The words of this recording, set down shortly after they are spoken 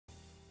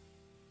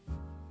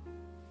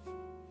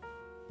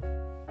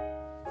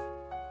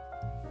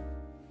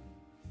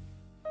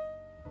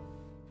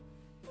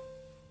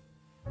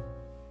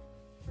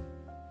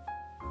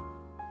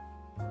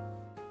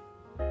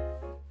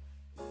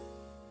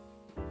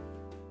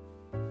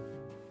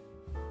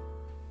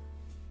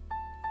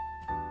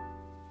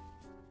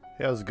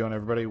Hey, how's it going,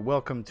 everybody?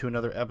 Welcome to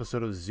another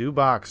episode of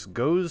Zoobox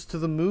Goes to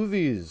the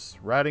Movies.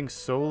 Riding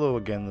solo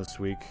again this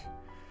week,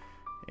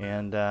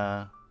 and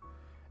I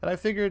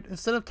figured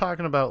instead of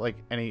talking about like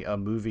a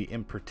movie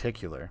in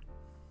particular,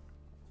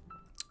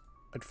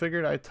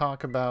 I'd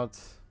talk about,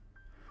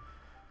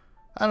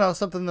 I don't know,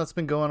 something that's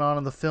been going on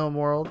in the film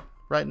world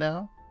right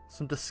now.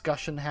 Some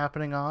discussion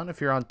happening on.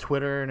 If you're on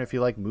Twitter and if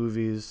you like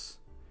movies,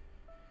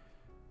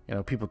 you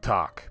know, people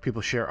talk,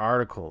 people share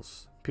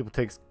articles, people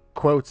take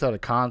quotes out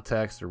of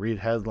context or read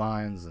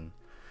headlines and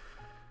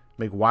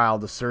make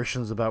wild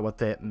assertions about what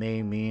that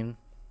may mean,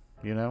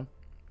 you know.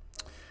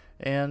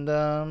 And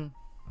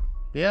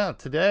yeah,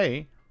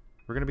 today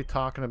we're going to be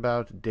talking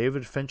about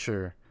David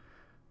Fincher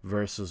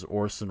versus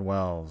Orson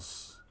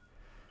Welles.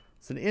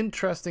 It's an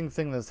interesting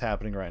thing that's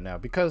happening right now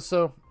because,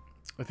 so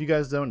if you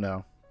guys don't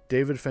know,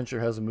 David Fincher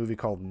has a movie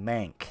called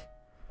Mank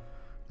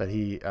that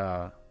he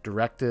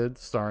directed,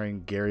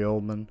 starring Gary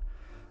Oldman,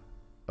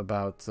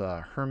 about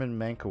Herman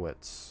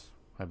Mankiewicz,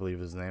 I believe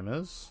his name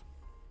is.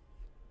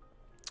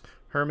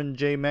 Herman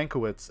J.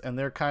 Mankiewicz, and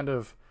they're kind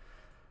of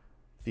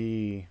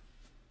the,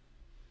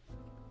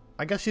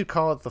 I guess you'd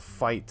call it the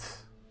fight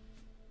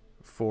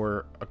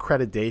for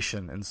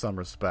accreditation in some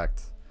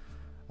respect,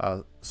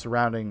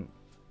 surrounding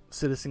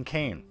Citizen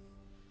Kane.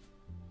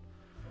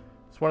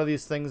 It's one of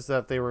these things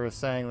that they were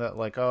saying that,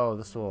 like, oh,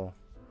 this will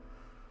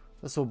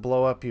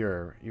blow up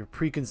your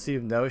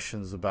preconceived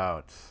notions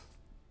about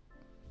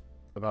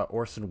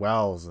Orson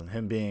Welles and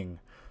him being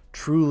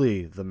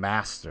truly the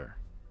master.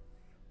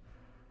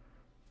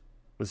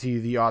 Was he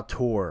the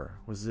auteur?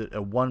 Was it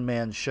a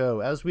one-man show,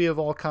 as we have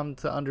all come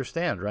to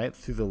understand, right,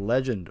 through the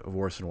legend of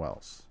Orson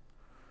Welles?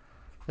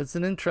 It's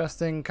an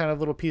interesting kind of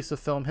little piece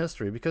of film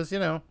history because, you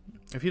know,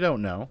 if you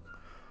don't know,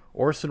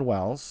 Orson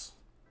Welles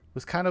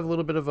was kind of a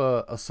little bit of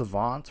a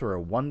savant or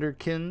a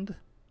wonderkind,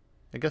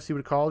 I guess you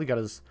would call it. He got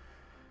his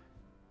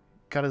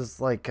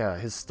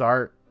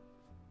start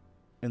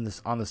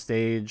on the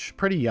stage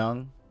pretty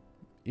young.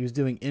 He was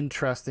doing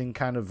interesting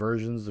kind of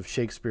versions of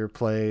Shakespeare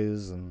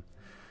plays, and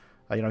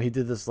you know, he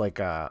did this like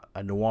a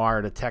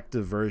noir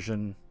detective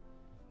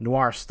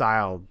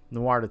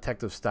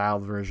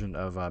styled version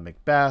of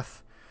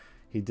Macbeth.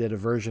 He did a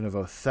version of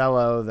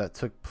Othello that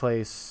took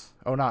place,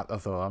 Hamlet,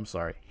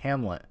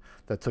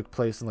 that took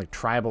place in like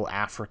tribal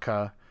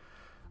Africa.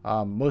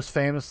 Most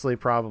famously,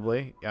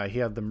 probably, he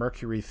had the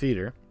Mercury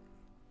Theater.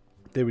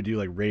 They would do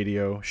like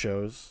radio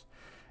shows,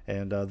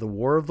 and the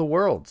War of the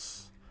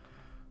Worlds,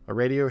 a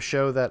radio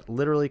show that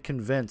literally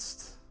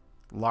convinced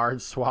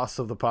large swaths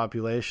of the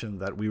population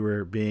that we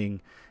were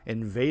being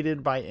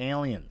invaded by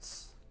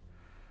aliens.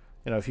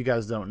 You know, if you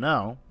guys don't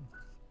know,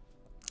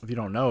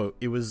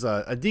 it was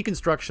a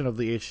deconstruction of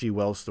the H.G.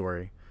 Wells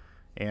story,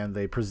 and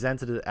they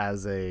presented it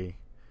as a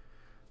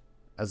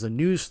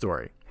news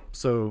story.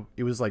 So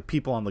it was like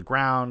people on the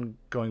ground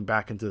going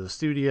back into the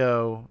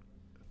studio,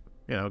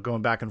 you know,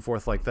 going back and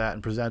forth like that,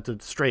 and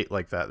presented straight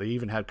like that. They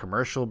even had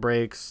commercial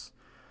breaks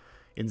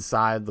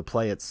inside the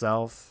play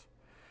itself,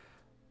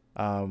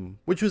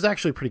 which was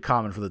actually pretty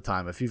common for the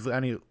time. If you've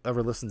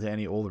ever listened to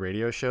any old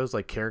radio shows,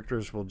 like,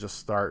 characters will just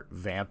start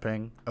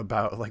vamping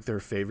about like their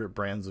favorite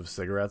brands of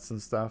cigarettes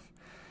and stuff.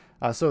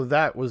 So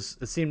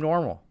it seemed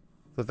normal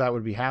that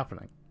would be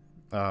happening.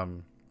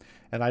 And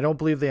I don't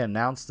believe they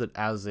announced it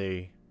no,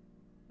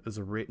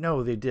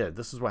 they did.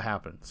 This is what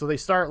happened. So they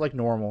start like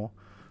normal.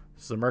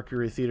 It's a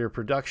Mercury Theater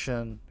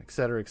production,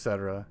 etc.,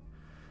 etc.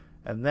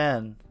 And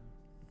then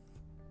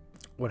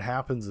what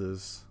happens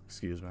is,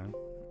 excuse me,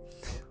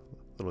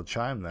 little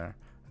chime there.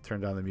 I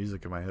turned down the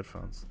music in my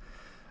headphones.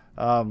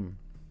 A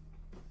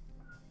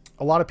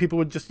lot of people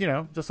would just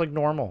like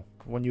normal.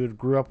 When you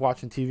grew up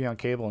watching TV on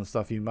cable and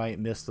stuff, you might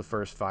miss the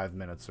first 5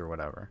 minutes or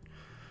whatever.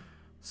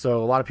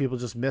 So a lot of people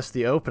just missed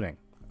the opening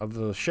of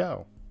the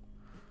show,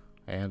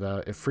 and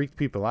it freaked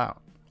people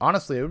out.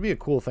 Honestly, it would be a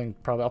cool thing.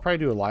 I'll probably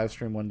do a live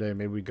stream one day.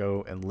 Maybe we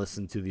go and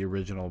listen to the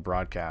original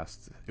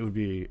broadcast. It would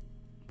be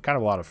kind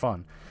of a lot of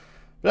fun.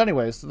 But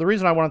anyways, the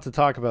reason I wanted to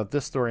talk about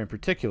this story in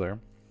particular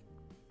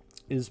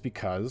is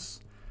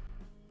because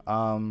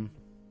I'm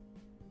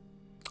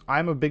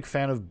a big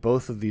fan of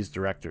both of these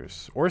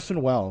directors.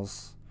 Orson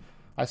Welles,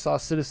 I saw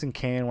Citizen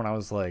Kane when I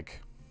was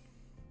like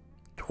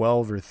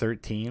 12 or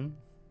 13.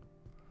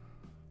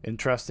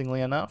 Interestingly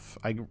enough,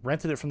 I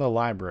rented it from the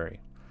library.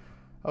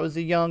 I was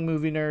a young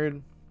movie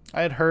nerd.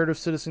 I had heard of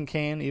Citizen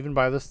Kane even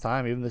by this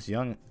time, even this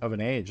young of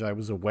an age. I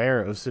was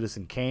aware of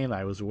Citizen Kane.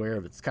 I was aware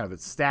of its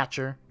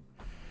stature.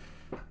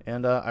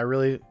 And I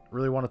really,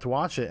 really wanted to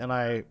watch it. And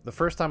the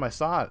first time I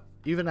saw it,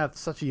 even at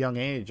such a young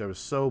age, I was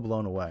so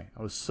blown away.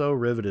 I was so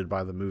riveted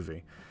by the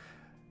movie.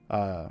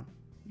 You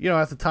know,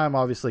 at the time,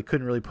 obviously,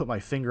 couldn't really put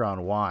my finger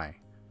on why.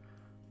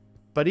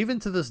 But even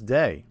to this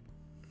day,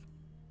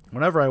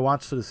 whenever I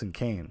watch Citizen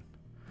Kane,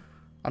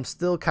 I'm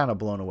still kind of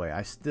blown away.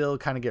 I still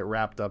kind of get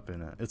wrapped up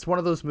in it. It's one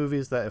of those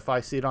movies that if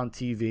I see it on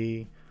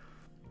TV,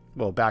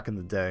 well, back in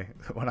the day,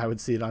 when I would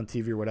see it on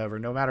TV or whatever,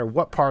 no matter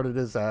what part it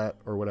is at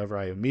or whatever,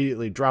 I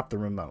immediately drop the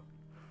remote.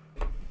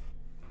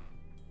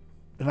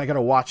 And I got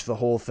to watch the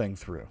whole thing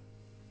through.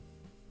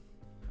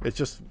 It's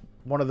just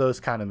one of those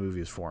kind of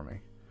movies for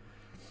me.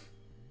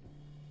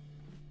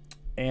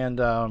 And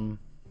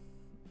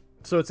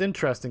so it's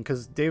interesting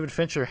because David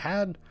Fincher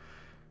had,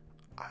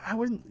 I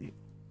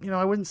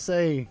wouldn't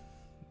say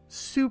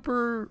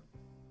super.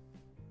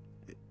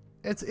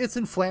 It's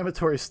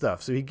inflammatory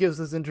stuff. So he gives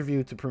this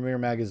interview to Premiere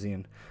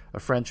Magazine, a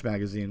French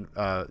magazine,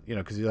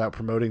 because he's out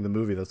promoting the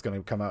movie that's going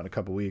to come out in a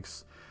couple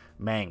weeks,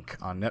 Mank,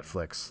 on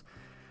Netflix.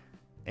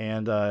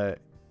 And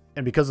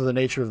because of the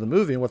nature of the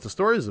movie and what the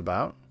story is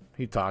about,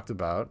 he talked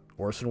about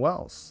Orson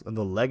Welles and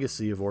the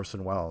legacy of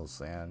Orson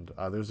Welles. And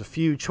there's a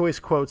few choice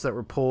quotes that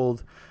were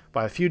pulled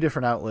by a few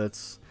different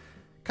outlets,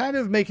 kind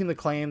of making the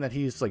claim that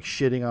he's like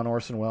shitting on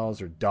Orson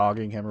Welles or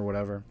dogging him or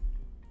whatever.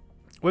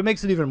 What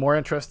makes it even more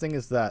interesting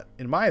is that,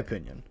 in my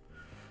opinion,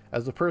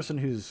 as a person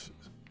who's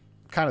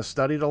kind of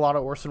studied a lot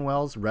of Orson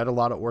Welles, read a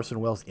lot of Orson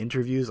Welles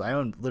interviews, I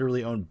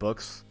literally own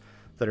books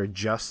that are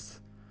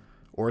just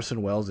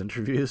Orson Welles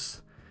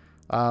interviews.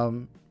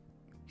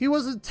 He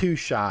wasn't too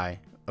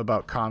shy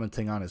about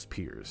commenting on his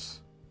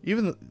peers,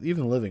 even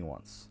living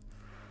ones.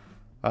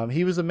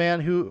 He was a man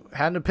who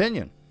had an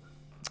opinion,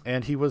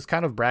 and he was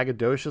kind of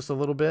braggadocious a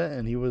little bit,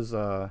 and he was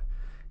had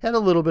a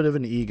little bit of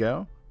an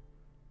ego.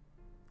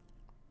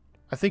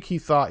 I think he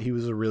thought he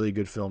was a really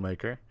good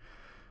filmmaker,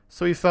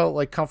 so he felt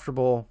like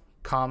comfortable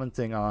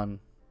commenting on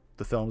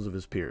the films of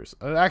his peers.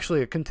 And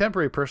actually, a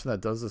contemporary person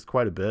that does this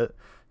quite a bit,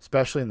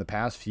 especially in the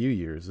past few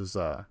years, is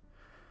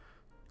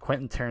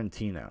Quentin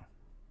Tarantino.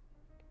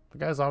 The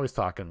guy's always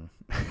talking,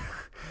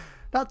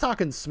 not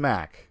talking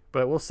smack,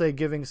 but we'll say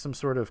giving some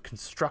sort of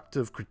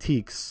constructive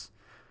critiques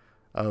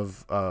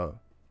of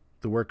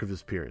the work of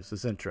his peers.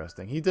 It's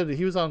interesting.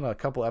 He was on a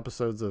couple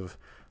episodes of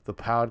the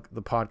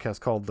podcast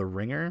called The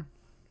Ringer,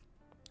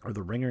 or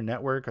the Ringer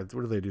Network. What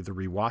do they do? The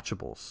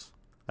Rewatchables.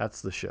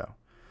 That's the show.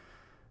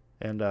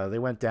 And they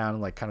went down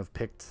and like kind of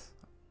picked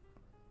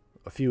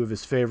a few of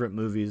his favorite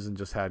movies and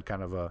just had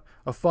kind of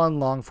a fun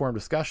long form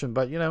discussion.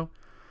 But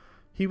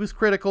he was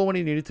critical when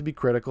he needed to be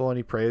critical, and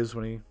he praised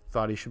when he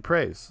thought he should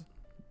praise.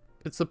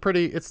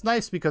 It's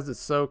nice because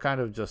it's so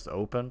kind of just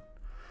open,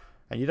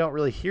 and you don't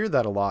really hear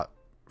that a lot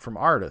from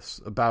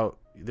artists about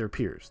their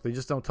peers. They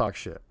just don't talk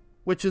shit,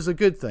 which is a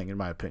good thing in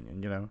my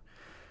opinion.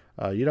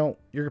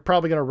 You're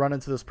probably going to run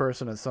into this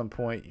person at some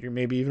point. You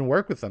maybe even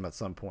work with them at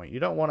some point. You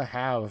don't want to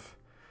have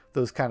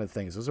those kind of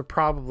things. Those are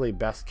probably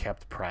best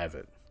kept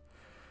private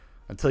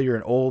until you're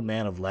an old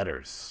man of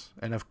letters.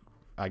 And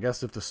I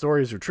guess if the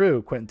stories are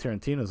true, Quentin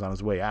Tarantino's on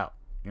his way out.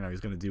 He's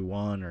going to do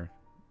one, or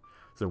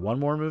is there one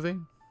more movie?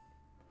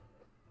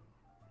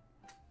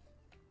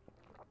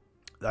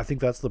 I think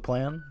that's the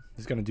plan.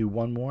 He's going to do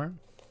one more.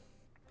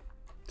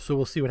 So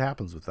we'll see what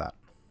happens with that.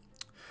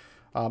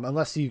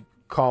 Unless he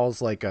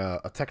calls like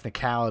a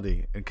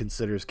technicality and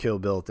considers Kill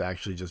Bill to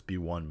actually just be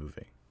one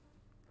movie.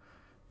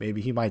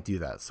 Maybe he might do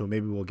that. So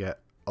maybe we'll get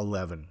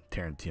 11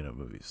 Tarantino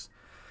movies.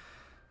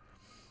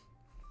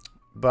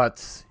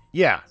 But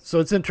yeah, so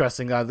it's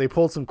interesting. They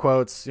pulled some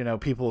quotes.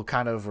 People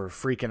kind of were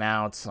freaking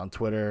out on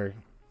Twitter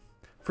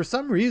for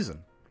some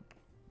reason.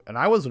 And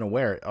I wasn't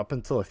aware up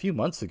until a few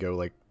months ago.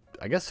 Like,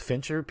 I guess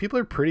Fincher, people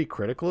are pretty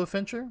critical of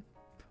Fincher.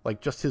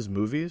 Like, just his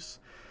movies,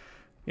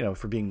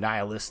 for being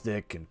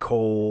nihilistic and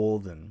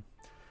cold and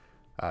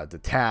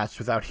detached,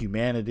 without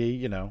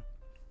humanity,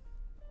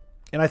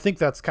 And I think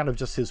that's kind of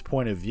just his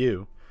point of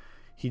view.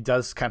 He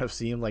does kind of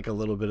seem like a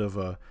little bit of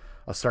a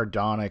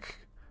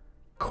sardonic,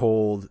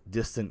 cold,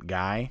 distant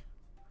guy.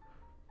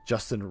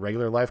 Just in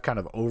regular life, kind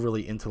of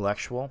overly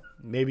intellectual.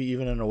 Maybe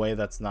even in a way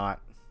that's not...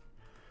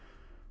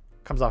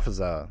 comes off as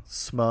a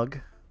smug,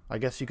 I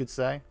guess you could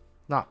say.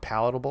 Not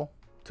palatable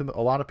to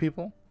a lot of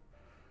people.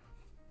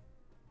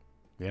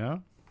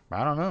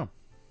 I don't know.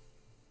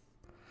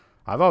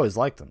 I've always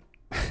liked him.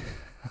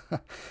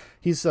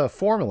 He's a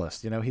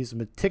formalist, he's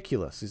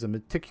meticulous. He's a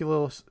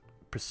meticulous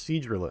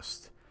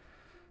proceduralist,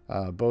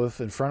 both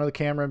in front of the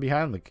camera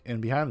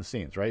and behind the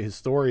scenes, right? His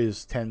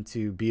stories tend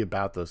to be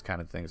about those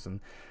kind of things.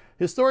 And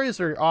his stories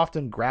are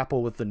often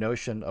grapple with the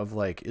notion of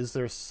like, is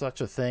there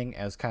such a thing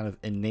as kind of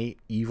innate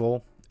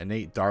evil,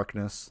 innate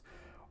darkness,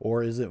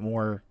 or is it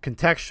more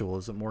contextual?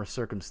 Is it more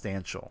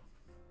circumstantial?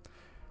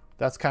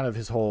 That's kind of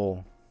his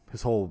whole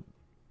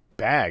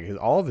bag.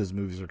 All of his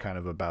movies are kind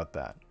of about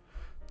that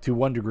to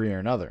one degree or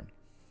another.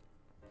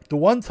 The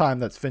one time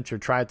that Fincher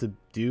tried to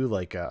do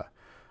like a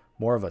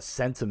more of a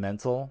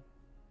sentimental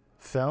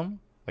film,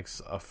 like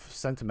a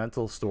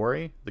sentimental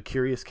story, The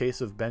Curious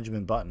Case of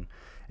Benjamin Button,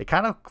 it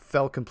kind of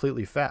fell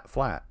completely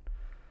flat.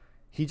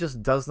 He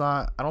just does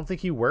not, I don't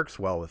think he works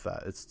well with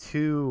that. It's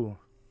too,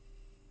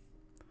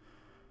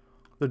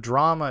 the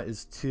drama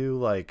is too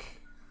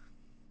like,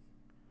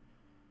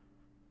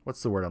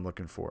 what's the word I'm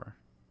looking for?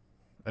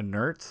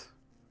 Inert,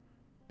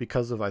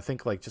 because of, I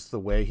think, like just the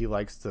way he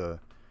likes to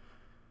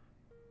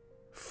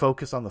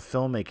focus on the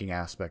filmmaking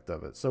aspect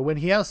of it. So when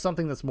he has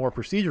something that's more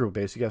procedural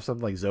based, you have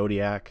something like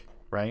Zodiac,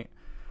 right?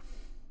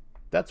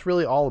 That's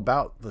really all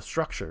about the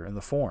structure and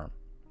the form.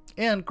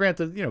 And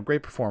granted,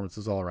 great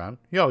performances all around.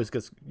 He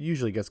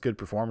usually gets good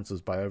performances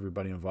by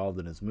everybody involved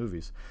in his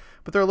movies,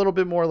 but they're a little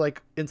bit more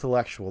like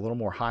intellectual, a little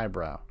more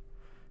highbrow.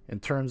 in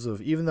terms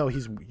of, even though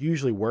he's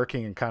usually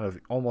working in kind of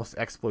almost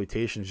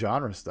exploitation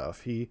genre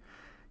stuff,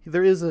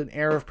 there is an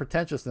air of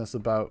pretentiousness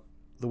about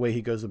the way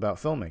he goes about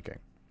filmmaking,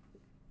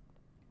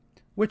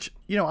 which,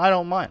 you know, I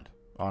don't mind,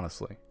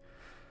 honestly.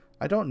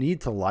 I don't need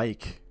to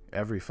like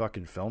every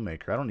fucking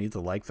filmmaker. I don't need to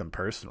like them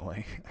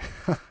personally.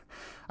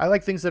 I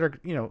like things that are,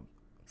 you know,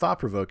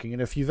 thought-provoking.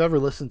 And if you've ever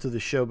listened to the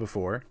show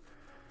before,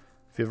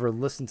 if you ever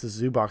listened to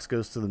Zoobox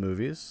Goes to the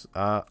Movies,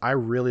 I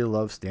really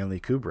love Stanley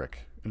Kubrick.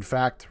 In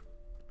fact,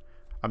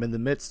 I'm in the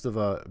midst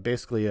of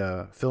basically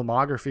a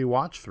filmography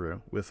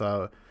watch-through with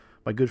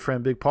my good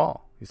friend Big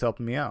Paul. He's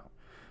helping me out.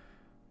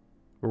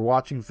 We're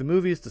watching the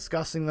movies,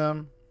 discussing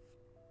them.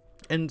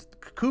 And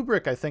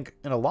Kubrick, I think,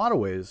 in a lot of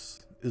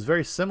ways, is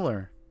very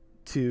similar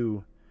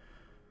to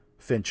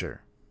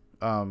Fincher.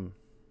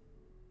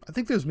 I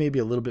think there's maybe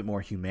a little bit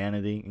more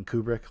humanity in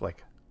Kubrick,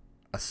 like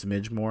a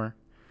smidge more.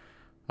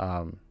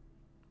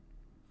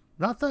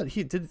 Not that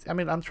he did. I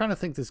mean, I'm trying to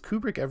think, does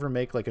Kubrick ever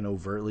make like an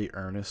overtly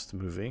earnest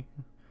movie?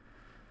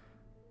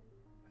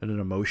 And an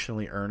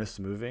emotionally earnest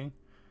movie?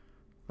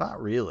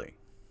 Not really.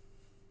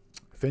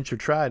 Fincher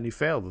tried and he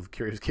failed with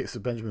Curious Case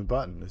of Benjamin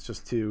Button. It's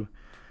just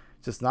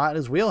not in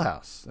his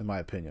wheelhouse, in my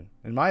opinion.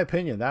 In my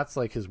opinion, that's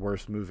like his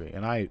worst movie.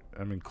 And I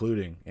am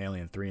including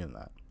Alien 3 in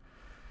that.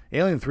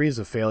 Alien 3 is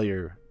a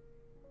failure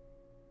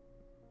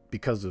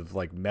because of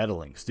like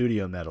meddling,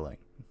 studio meddling.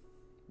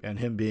 And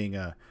him being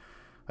a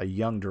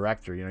young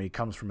director. You know, he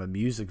comes from a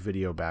music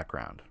video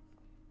background.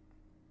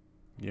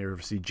 You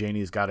ever see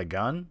Janie's Got a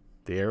Gun?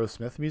 The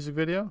Aerosmith music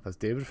video? That's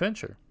David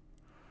Fincher.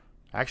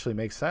 Actually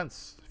makes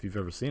sense if you've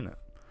ever seen it.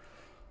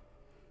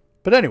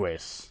 But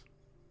anyways,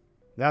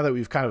 now that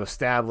we've kind of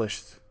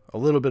established a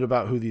little bit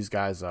about who these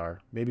guys are,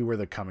 maybe where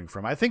they're coming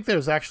from, I think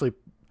there's actually,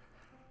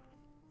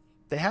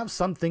 they have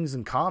some things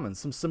in common,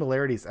 some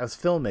similarities as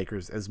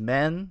filmmakers, as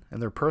men,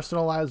 and their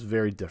personal lives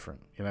very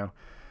different. You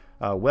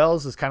know,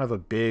 Welles is kind of a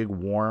big,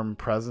 warm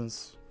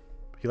presence.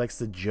 He likes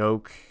to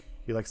joke.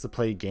 He likes to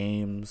play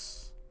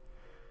games.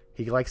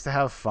 He likes to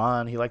have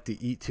fun. He likes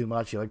to eat too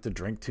much. He likes to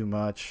drink too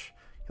much.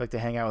 He likes to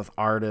hang out with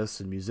artists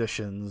and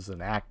musicians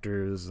and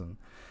actors and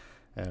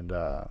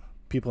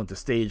people into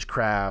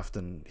stagecraft.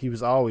 And he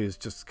was always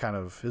just kind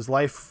of, his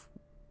life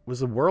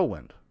was a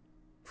whirlwind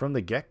from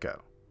the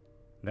get-go.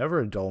 Never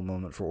a dull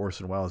moment for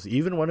Orson Welles,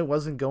 even when it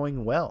wasn't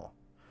going well.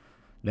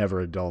 Never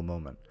a dull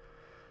moment.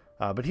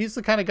 But he's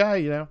the kind of guy,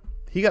 you know,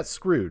 he got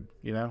screwed,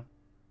 you know.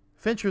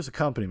 Fincher's a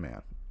company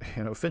man.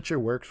 You know, Fincher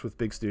works with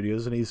big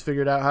studios and he's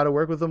figured out how to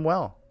work with them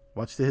well,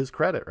 much to his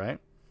credit, right?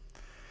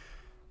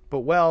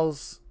 But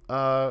Welles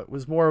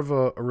was more of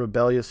a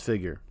rebellious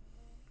figure.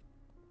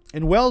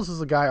 And Welles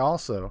is a guy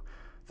also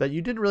that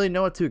you didn't really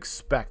know what to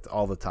expect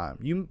all the time.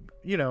 You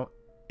know,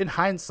 in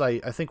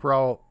hindsight, I think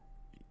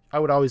I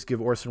would always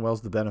give Orson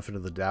Welles the benefit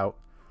of the doubt,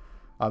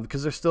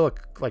 because there's still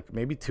like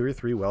maybe 2 or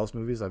 3 Welles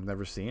movies I've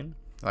never seen.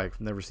 Like,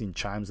 I've never seen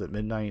Chimes at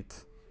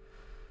Midnight.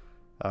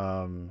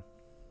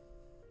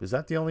 Is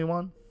that the only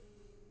one?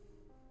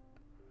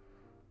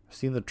 I've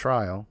seen The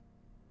Trial.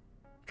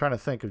 I'm trying to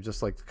think of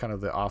just like kind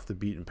of the off the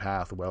beaten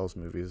path Welles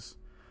movies.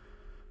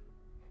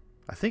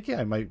 I think,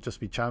 yeah, it might just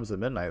be Chimes at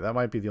Midnight. That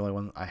might be the only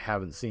one I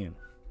haven't seen.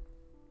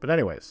 But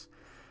anyways,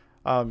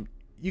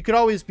 you could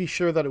always be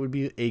sure that it would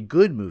be a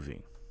good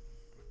movie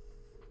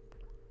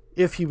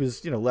if he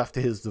was, you know, left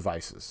to his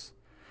devices.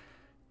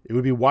 It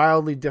would be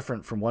wildly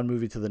different from one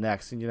movie to the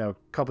next. And, you know, a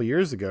couple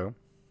years ago,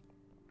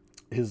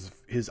 his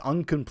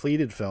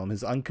uncompleted film,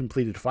 his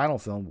uncompleted final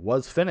film,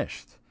 was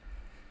finished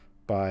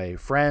by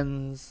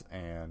friends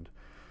and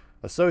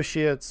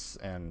associates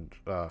and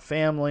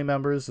family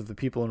members of the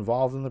people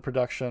involved in the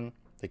production.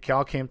 They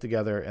all came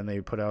together and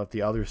they put out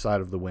The Other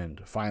Side of the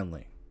Wind,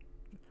 finally.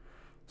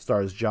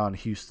 Stars John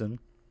Huston.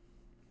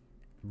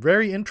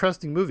 Very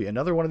interesting movie.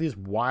 Another one of these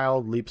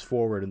wild leaps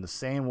forward in the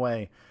same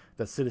way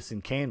that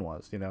Citizen Kane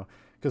was, you know.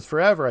 Because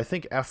forever, I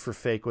think F for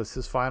Fake was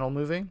his final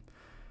movie.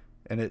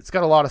 And it's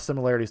got a lot of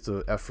similarities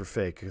to F for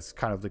Fake. It's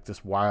kind of like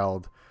this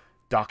wild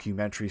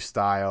documentary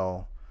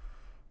style,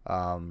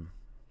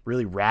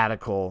 really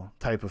radical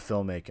type of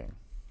filmmaking.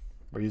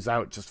 Where he's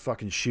out just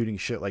fucking shooting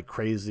shit like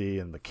crazy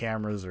and the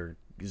cameras are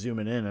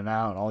zooming in and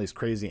out and all these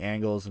crazy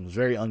angles, and it was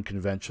very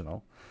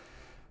unconventional.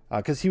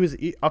 Because he was,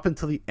 up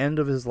until the end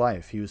of his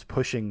life, he was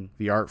pushing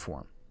the art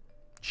form,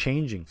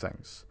 changing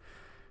things.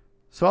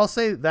 So I'll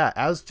say that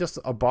as just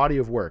a body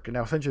of work. And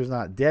now Fincher's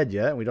not dead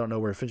yet, and we don't know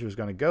where Fincher's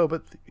going to go,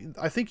 but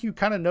I think you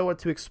kind of know what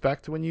to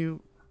expect when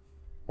you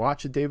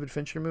watch a David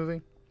Fincher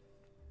movie.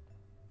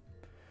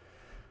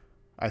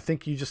 I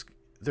think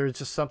there's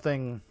just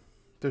something,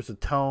 there's a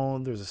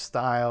tone, there's a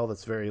style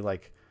that's very,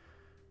 like,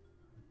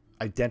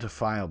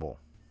 identifiable.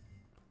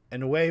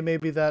 In a way,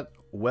 maybe that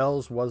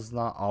Welles was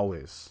not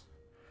always.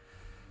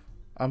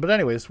 But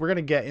anyways, we're going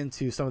to get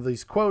into some of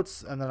these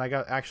quotes, and then I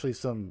got actually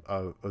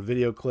a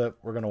video clip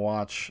we're going to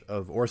watch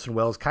of Orson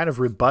Welles kind of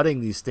rebutting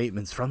these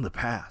statements from the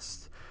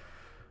past.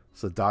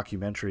 It's a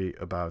documentary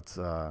about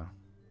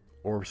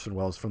Orson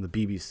Welles from the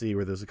BBC,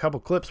 where there's a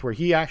couple clips where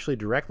he actually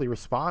directly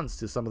responds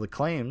to some of the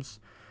claims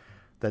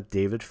that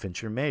David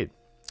Fincher made.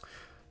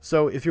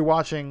 So if you're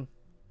watching,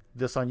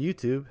 this on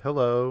YouTube,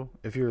 hello.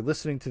 If you're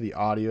listening to the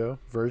audio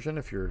version,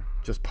 if you're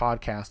just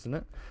podcasting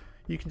it,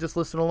 you can just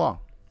listen along.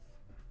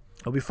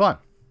 It'll be fun.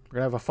 We're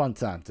going to have a fun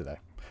time today.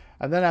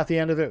 And then at the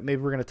end of it,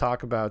 maybe we're going to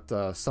talk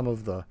about some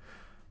of the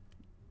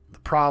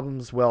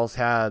problems Welles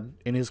had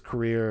in his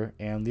career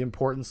and the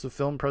importance of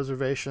film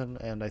preservation.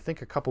 And I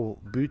think a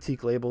couple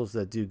boutique labels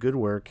that do good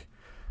work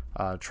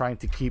trying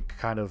to keep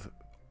kind of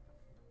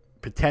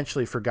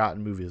potentially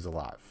forgotten movies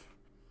alive.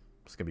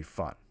 It's going to be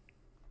fun.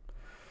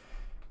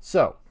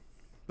 So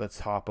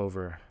let's hop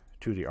over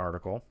to the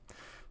article.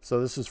 So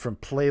this is from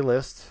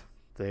Playlist.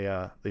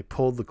 They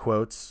pulled the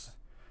quotes,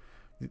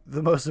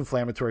 the most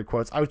inflammatory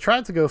quotes. I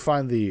tried to go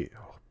find the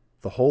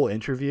whole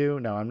interview.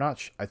 Now I'm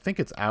not. I think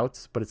it's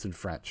out, but it's in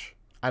French.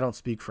 I don't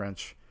speak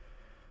French.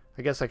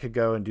 I guess I could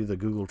go and do the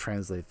Google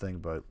Translate thing,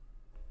 but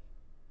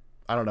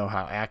I don't know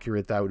how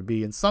accurate that would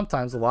be. And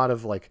sometimes a lot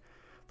of like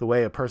the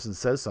way a person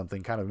says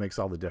something kind of makes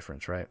all the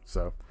difference, right?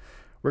 So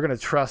we're gonna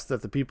trust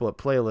that the people at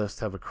Playlist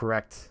have a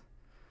correct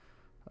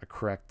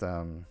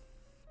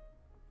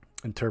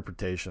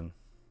interpretation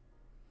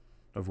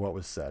of what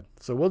was said.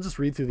 So we'll just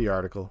read through the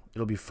article.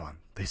 It'll be fun.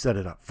 They set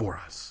it up for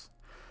us.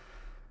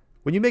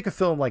 When you make a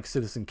film like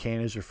Citizen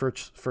Kane as your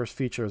first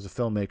feature as a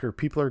filmmaker,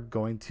 people are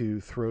going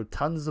to throw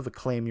tons of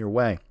acclaim your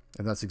way.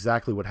 And that's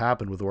exactly what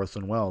happened with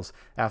Orson Welles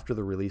after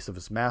the release of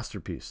his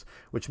masterpiece,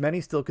 which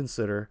many still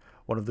consider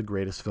one of the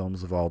greatest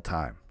films of all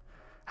time.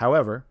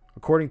 However,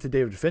 according to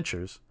David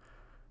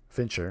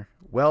Fincher,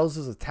 Welles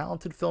is a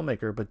talented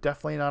filmmaker, but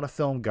definitely not a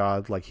film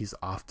god like he's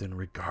often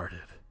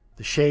regarded.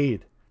 The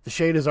shade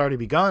has already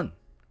begun.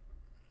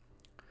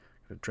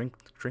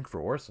 Drink for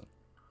Orson.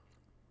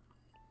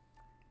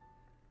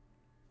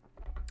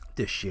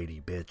 This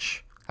shady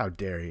bitch. How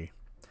dare he?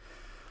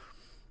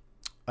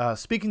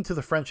 Speaking to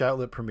the French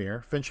outlet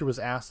Premiere, Fincher was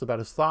asked about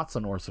his thoughts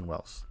on Orson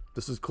Welles.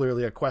 This is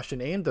clearly a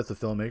question aimed at the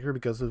filmmaker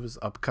because of his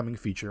upcoming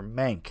feature,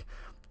 Mank,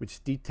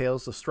 which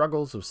details the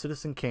struggles of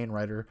Citizen Kane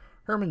writer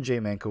Herman J.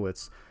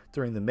 Mankiewicz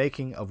during the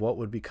making of what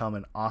would become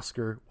an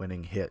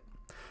Oscar-winning hit.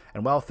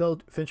 And while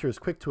Fincher is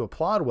quick to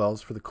applaud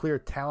Welles for the clear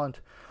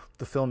talent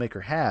the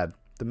filmmaker had,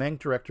 the Mank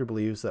director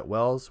believes that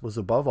Welles was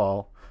above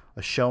all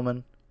a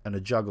showman and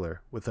a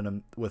juggler with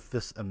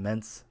this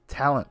immense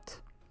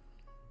talent.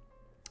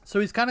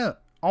 So he's kind of,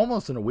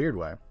 almost in a weird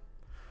way,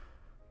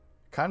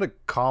 kind of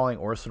calling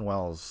Orson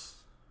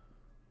Welles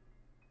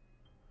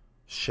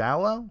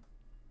shallow,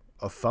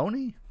 a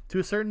phony to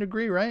a certain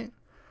degree, right?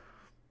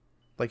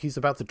 Like he's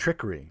about the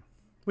trickery,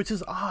 which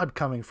is odd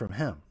coming from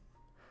him.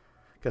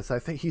 Because I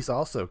think he's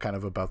also kind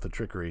of about the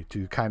trickery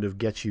to kind of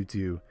get you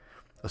to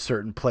a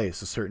certain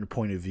place, a certain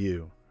point of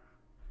view.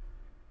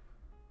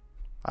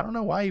 I don't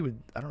know why he would.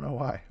 I don't know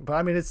why. But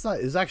I mean, it's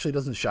not. It actually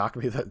doesn't shock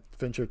me that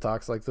Fincher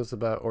talks like this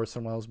about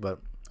Orson Welles, but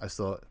I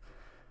still, it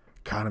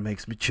kind of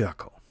makes me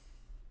chuckle.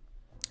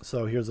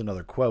 So here's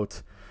another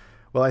quote.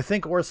 Well, I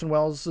think Orson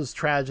Welles'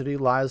 tragedy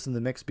lies in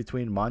the mix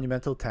between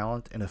monumental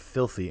talent and a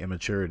filthy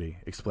immaturity,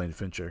 explained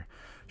Fincher.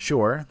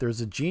 Sure,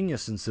 there's a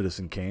genius in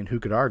Citizen Kane, who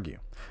could argue.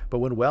 But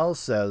when Welles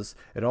says,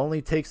 it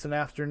only takes an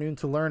afternoon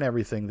to learn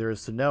everything there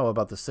is to know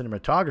about the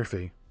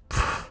cinematography,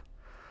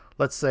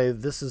 let's say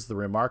this is the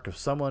remark of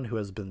someone who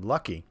has been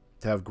lucky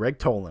to have Greg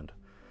Toland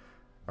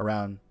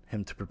around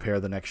him to prepare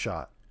the next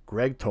shot.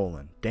 Greg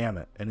Toland, damn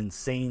it, an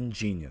insane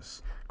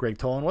genius. Greg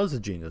Toland was a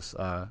genius,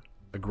 a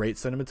great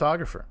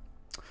cinematographer.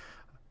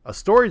 A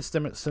storied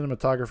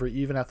cinematographer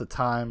even at the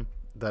time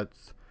that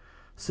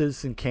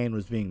Citizen Kane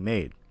was being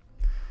made.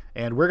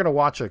 And we're going to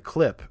watch a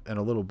clip in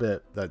a little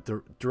bit that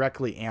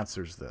directly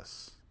answers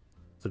this.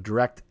 It's a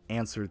direct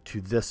answer to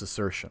this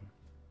assertion.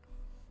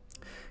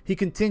 He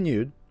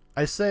continued,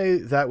 I say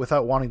that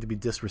without wanting to be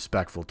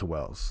disrespectful to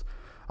Welles.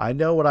 I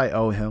know what I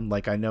owe him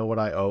like I know what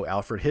I owe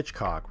Alfred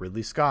Hitchcock,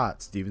 Ridley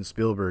Scott, Steven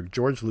Spielberg,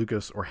 George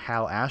Lucas, or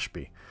Hal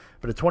Ashby.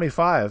 But at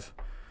 25,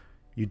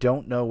 you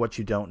don't know what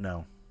you don't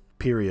know.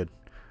 Period.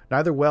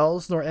 Neither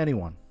Welles nor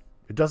anyone.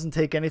 It doesn't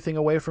take anything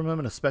away from him,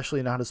 and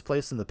especially not his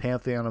place in the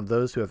pantheon of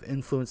those who have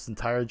influenced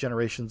entire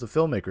generations of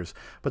filmmakers.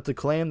 But to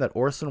claim that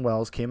Orson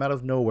Welles came out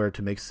of nowhere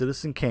to make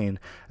Citizen Kane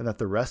and that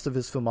the rest of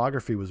his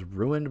filmography was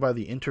ruined by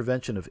the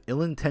intervention of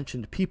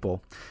ill-intentioned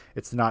people,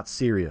 it's not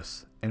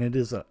serious. And it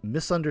is a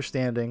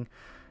misunderstanding.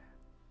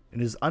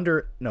 It is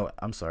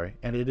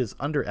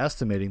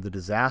underestimating the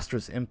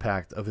disastrous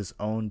impact of his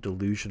own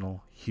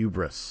delusional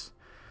hubris.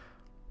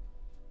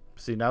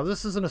 See, now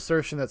this is an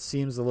assertion that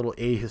seems a little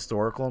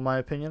ahistorical in my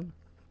opinion.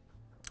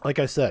 Like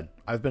I said,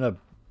 I've been a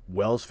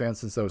Welles fan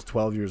since I was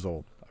 12 years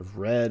old. I've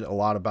read a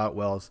lot about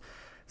Welles,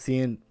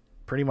 seen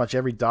pretty much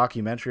every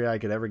documentary I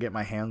could ever get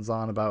my hands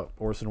on about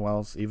Orson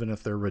Welles, even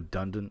if they're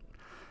redundant.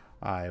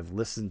 I've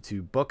listened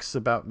to books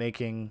about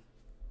the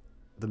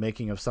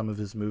making of some of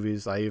his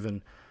movies. I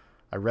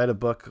read a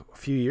book a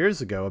few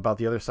years ago about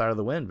The Other Side of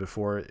the Wind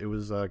before it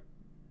was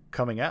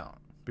coming out.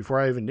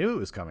 Before I even knew it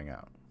was coming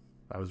out,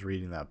 I was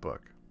reading that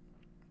book.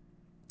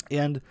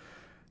 And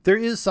there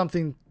is some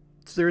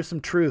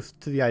truth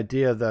to the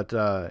idea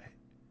that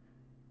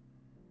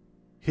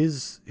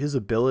his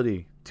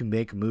ability to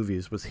make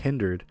movies was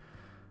hindered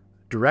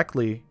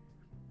directly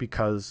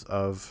because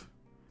of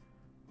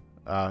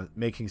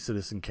making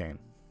Citizen Kane.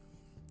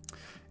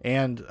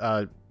 And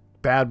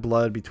bad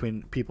blood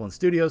between people in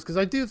studios, because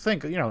I do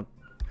think, you know,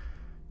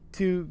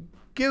 to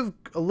give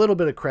a little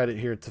bit of credit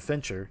here to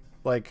Fincher,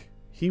 like,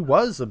 he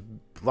was a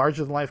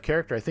larger-than-life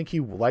character. I think he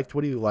liked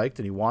what he liked,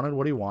 and he wanted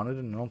what he wanted,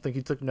 and I don't think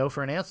he took no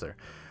for an answer.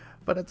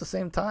 But at the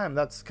same time,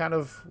 that's kind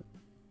of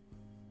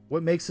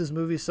what makes his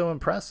movies so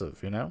impressive,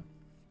 you know?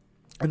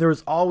 And there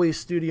was always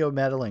studio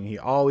meddling. He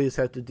always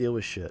had to deal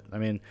with shit. I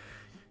mean,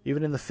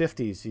 even in the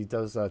 50s, he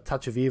does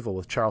Touch of Evil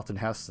with Charlton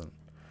Heston.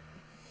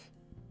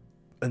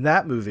 And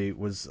that movie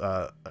was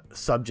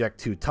subject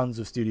to tons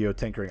of studio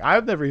tinkering.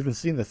 I've never even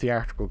seen the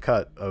theatrical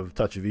cut of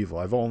Touch of Evil.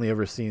 I've only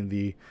ever seen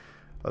the...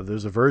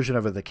 there's a version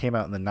of it that came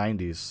out in the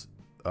 90s.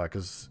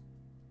 Because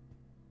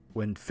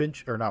when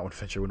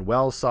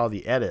Welles saw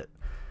the edit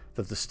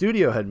that the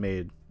studio had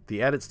made,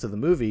 the edits to the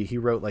movie, he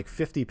wrote like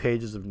 50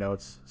 pages of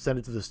notes, sent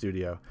it to the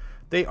studio.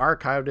 They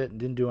archived it and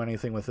didn't do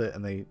anything with it,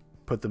 and they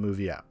put the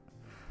movie out.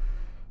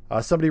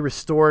 Somebody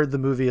restored the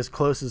movie as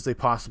close as they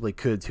possibly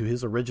could to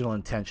his original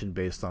intention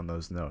based on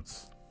those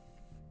notes.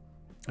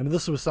 I mean,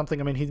 this was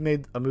something, I mean, he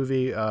made a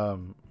movie, a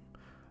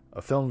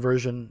film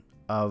version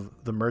of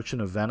The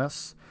Merchant of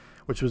Venice,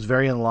 which was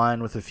very in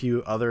line with a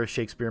few other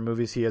Shakespeare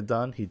movies he had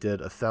done. He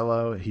did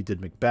Othello, he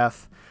did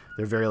Macbeth.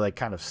 They're very, like,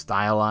 kind of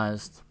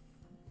stylized.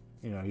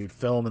 You know, he'd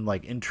film in,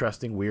 like,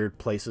 interesting, weird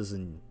places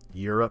in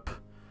Europe.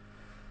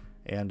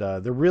 And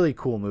they're really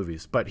cool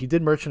movies. But he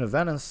did Merchant of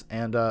Venice,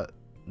 and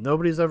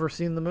nobody's ever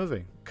seen the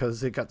movie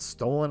because it got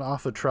stolen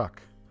off a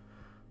truck.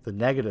 The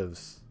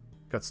negatives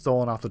got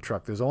stolen off the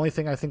truck. There's the only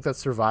thing I think that's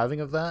surviving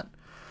of that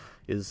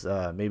is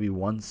maybe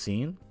one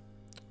scene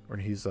where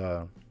he's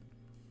the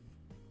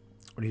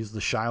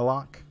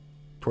Shylock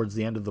towards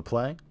the end of the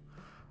play.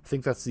 I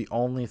think that's the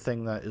only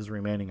thing that is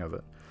remaining of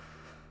it.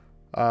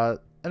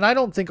 And I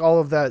don't think all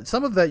of that,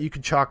 some of that you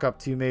could chalk up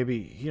to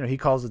maybe, you know, he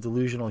calls it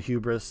delusional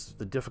hubris,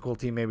 the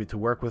difficulty maybe to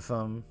work with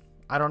him.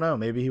 I don't know,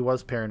 maybe he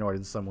was paranoid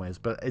in some ways,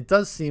 but it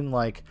does seem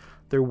like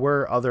there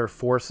were other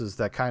forces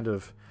that kind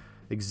of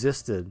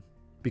existed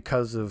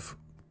because of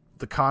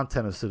the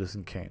content of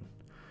Citizen Kane.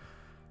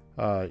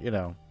 You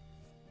know,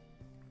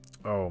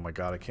 oh my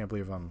God, I can't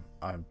believe I'm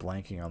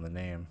blanking on the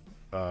name.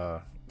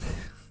 Because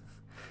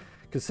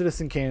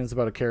Citizen Kane is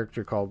about a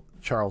character called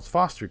Charles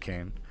Foster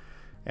Kane,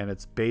 and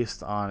it's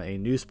based on a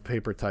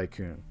newspaper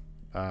tycoon,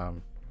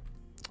 of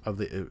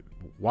the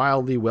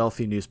wildly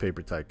wealthy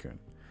newspaper tycoon.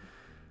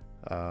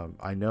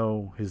 I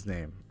know his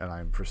name, and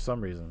I'm, for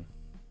some reason,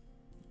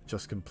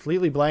 just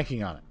completely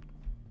blanking on it.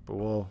 But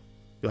you'll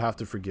have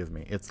to forgive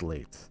me. It's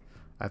late.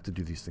 I have to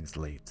do these things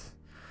late.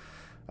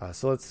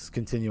 So let's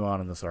continue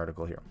on in this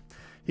article here.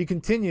 He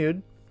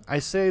continued, I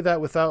say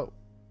that without...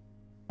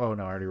 Oh,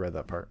 no, I already read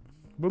that part.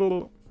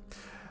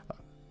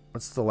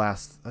 What's the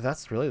last...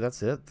 That's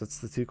it? That's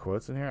the two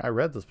quotes in here? I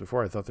read this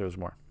before. I thought there was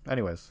more.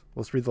 Anyways,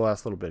 let's read the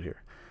last little bit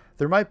here.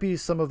 There might be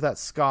some that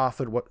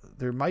scoff at what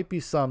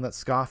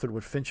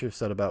Fincher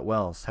said about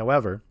Welles.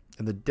 However,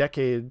 in the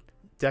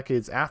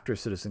decades after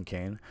Citizen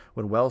Kane,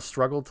 when Welles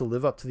struggled to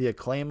live up to the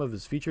acclaim of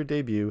his feature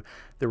debut,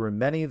 there were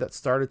many that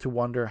started to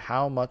wonder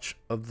how much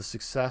of the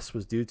success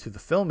was due to the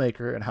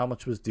filmmaker and how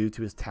much was due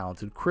to his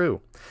talented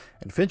crew.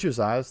 In Fincher's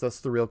eyes,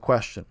 that's the real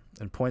question,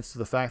 and points to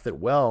the fact that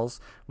Welles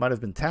might have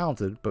been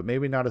talented, but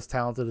maybe not as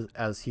talented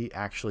as he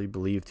actually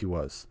believed he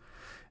was.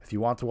 If you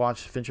want to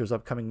watch Fincher's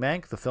upcoming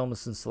Mank, the film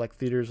is in select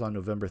theaters on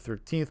November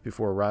 13th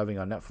before arriving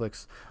on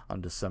Netflix on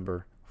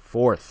December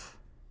 4th.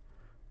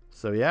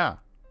 So yeah,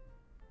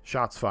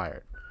 shots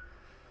fired.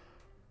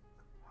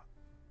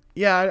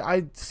 Yeah,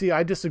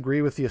 I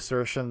disagree with the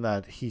assertion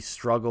that he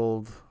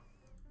struggled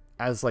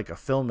as like a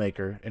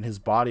filmmaker in his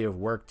body of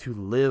work to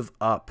live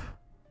up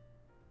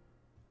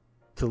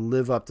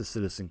to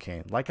Citizen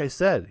Kane. Like I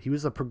said, he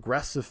was a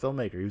progressive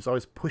filmmaker. He was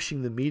always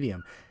pushing the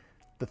medium.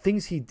 The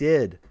things he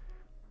did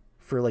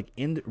for like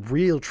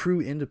real,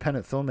 true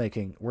independent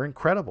filmmaking were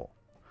incredible.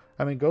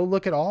 I mean, go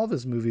look at all of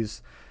his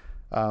movies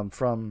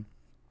from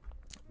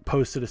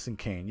post Citizen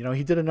Kane. You know,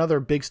 he did another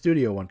big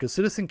studio one because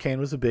Citizen Kane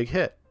was a big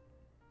hit.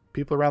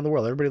 People around the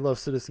world, everybody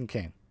loves Citizen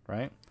Kane,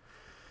 right?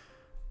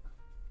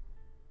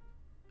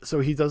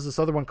 So he does this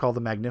other one called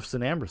The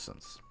Magnificent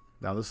Ambersons.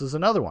 Now this is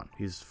another one.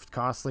 He's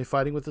constantly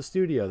fighting with the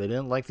studio. They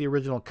didn't like the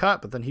original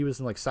cut, but then he was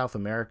in like South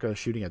America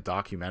shooting a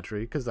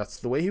documentary because that's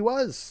the way he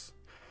was.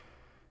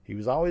 He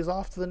was always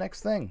off to the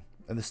next thing.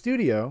 And the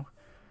studio,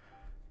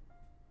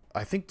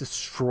 I think,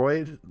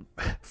 destroyed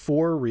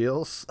 4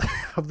 reels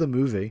of the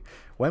movie,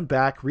 went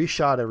back,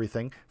 reshot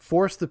everything,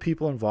 forced the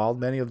people involved,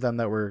 many of them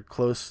that were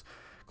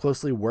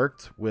closely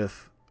worked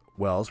with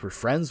Welles, were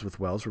friends with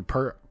Welles, were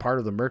part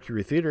of the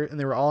Mercury Theater, and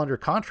they were all under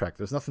contract.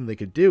 There's nothing they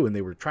could do, and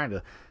they were trying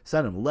to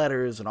send him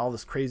letters and all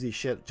this crazy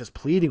shit, just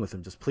pleading with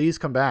him, just please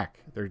come back.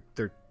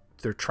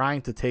 They're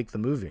trying to take the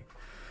movie.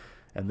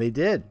 And they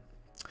did.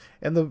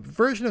 And the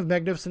version of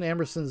Magnificent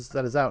Ambersons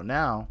that is out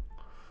now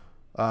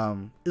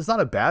is not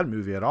a bad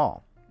movie at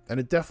all. And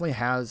it definitely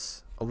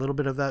has a little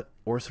bit of that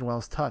Orson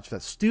Welles touch,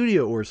 that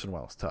studio Orson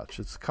Welles touch.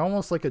 It's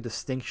almost like a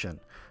distinction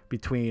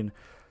between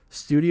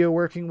studio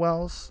working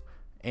Welles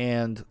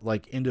and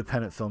like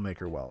independent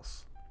filmmaker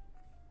Welles.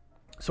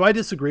 So I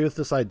disagree with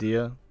this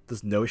idea,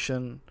 this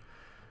notion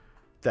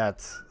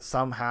that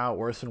somehow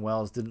Orson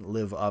Welles didn't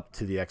live up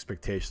to the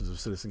expectations of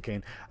Citizen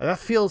Kane. That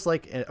feels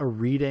like a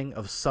reading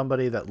of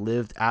somebody that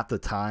lived at the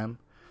time,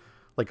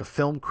 like a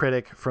film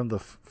critic from the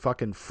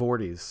fucking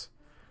 40s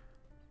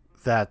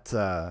that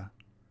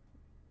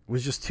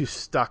was just too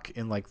stuck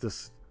in like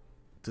this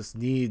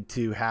need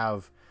to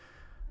have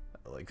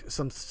like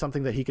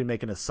something that he can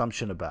make an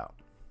assumption about.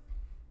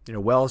 You know,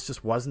 Welles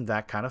just wasn't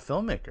that kind of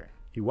filmmaker.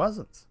 He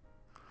wasn't.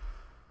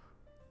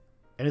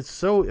 And it's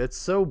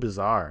so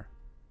bizarre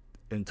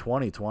in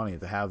 2020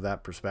 to have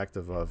that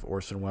perspective of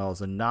Orson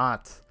Welles and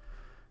not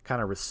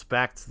kind of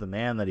respect the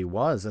man that he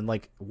was and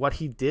like what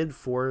he did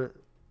for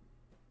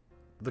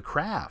the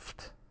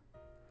craft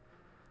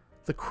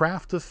of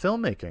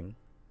filmmaking.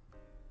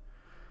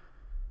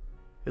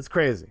 It's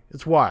crazy.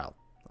 It's wild.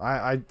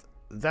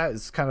 That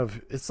is kind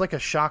of, it's like a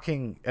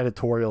shocking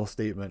editorial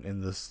statement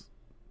in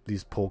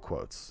these pull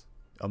quotes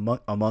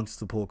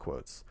amongst the pull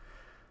quotes.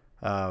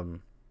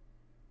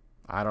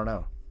 I don't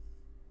know.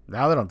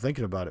 Now that I'm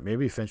thinking about it,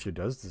 maybe Fincher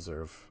does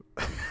deserve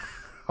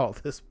all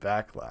this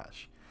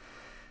backlash.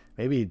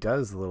 Maybe he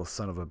does, the little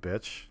son of a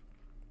bitch.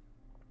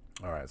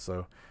 All right,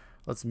 so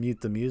let's mute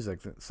the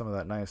music, some of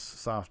that nice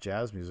soft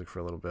jazz music for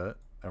a little bit.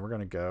 And we're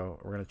going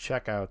to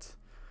check out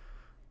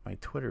my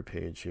Twitter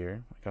page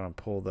here. I got them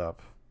pulled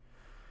up.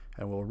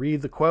 And we'll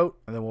read the quote,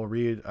 and then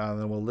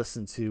we'll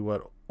listen to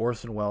what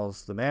Orson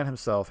Welles, the man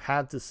himself,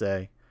 had to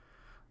say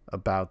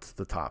about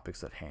the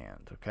topics at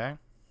hand, okay?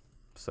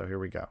 So here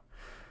we go.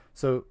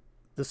 So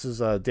this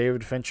is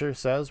David Fincher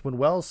says, when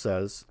Welles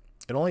says,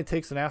 it only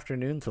takes an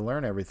afternoon to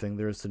learn everything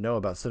there is to know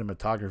about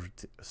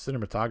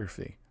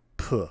cinematography.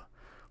 Puh.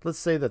 Let's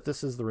say that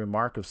this is the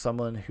remark of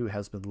someone who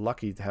has been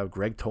lucky to have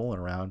Greg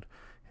Toland around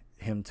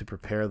him to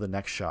prepare the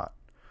next shot.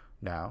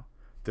 Now,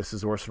 this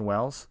is Orson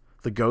Welles,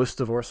 the ghost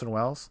of Orson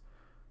Welles,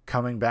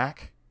 coming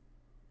back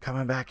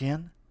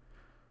in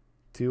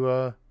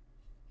to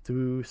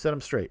set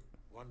him straight.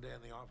 One day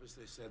in the office,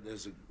 they said,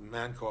 there's a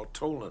man called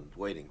Toland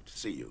waiting to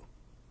see you.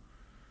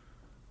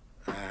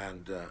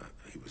 And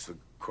he was, of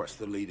course,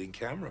 the leading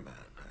cameraman.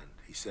 And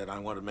he said, I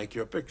want to make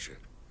your picture.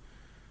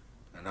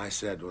 And I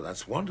said, well,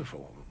 that's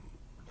wonderful.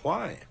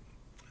 Why?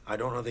 I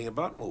don't know anything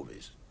about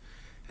movies.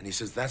 And he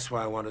says, that's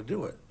why I want to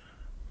do it.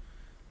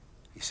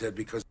 He said,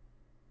 because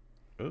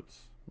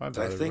oops, my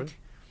bad, I think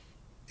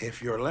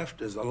if you're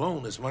left as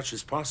alone as much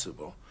as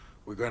possible,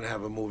 we're going to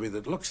have a movie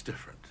that looks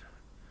different.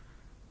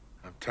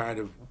 I'm tired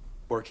of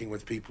working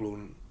with people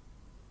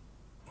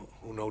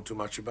who know too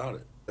much about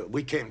it.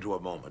 We came to a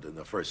moment in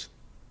the first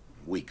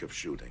week of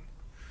shooting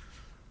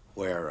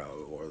where,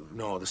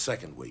 the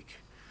second week,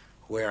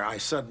 where I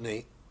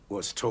suddenly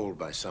was told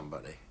by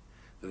somebody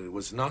that it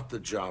was not the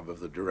job of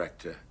the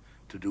director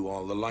to do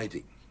all the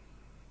lighting.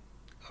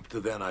 Up to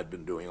then, I'd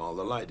been doing all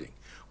the lighting,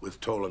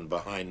 with Toland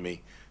behind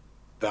me,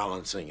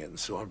 balancing it and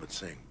so on, but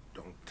saying,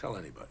 don't tell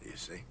anybody, you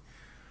see.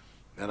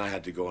 Then I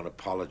had to go and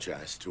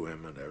apologize to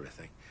him and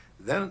everything.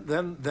 Then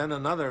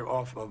another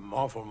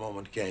awful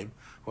moment came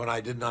when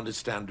I didn't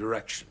understand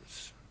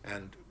directions.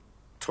 And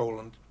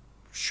Toland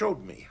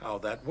showed me how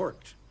that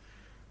worked.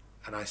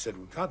 And I said,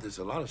 well, God, there's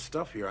a lot of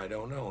stuff here I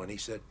don't know. And he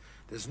said,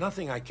 there's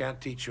nothing I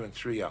can't teach you in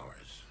 3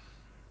 hours.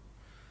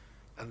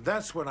 And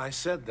that's when I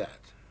said that,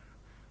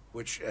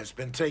 which has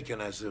been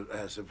taken as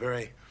a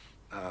very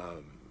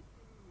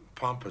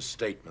pompous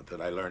statement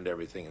that I learned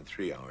everything in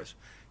 3 hours.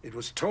 It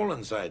was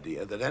Toland's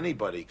idea that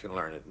anybody can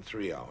learn it in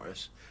 3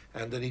 hours,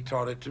 and that he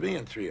taught it to me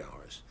in 3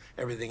 hours.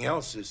 Everything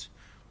else is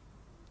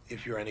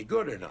if you're any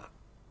good or not.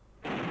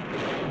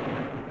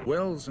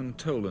 Welles and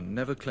Toland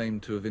never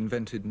claimed to have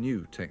invented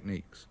new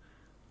techniques.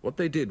 What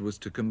they did was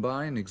to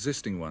combine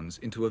existing ones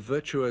into a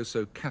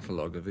virtuoso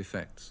catalogue of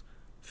effects.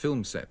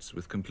 Film sets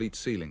with complete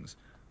ceilings,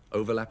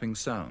 overlapping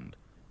sound,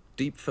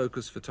 deep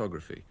focus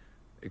photography,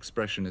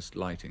 expressionist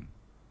lighting.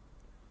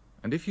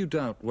 And if you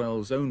doubt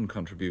Welles' own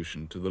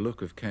contribution to the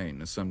look of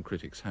Kane, as some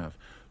critics have,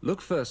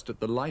 look first at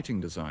the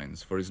lighting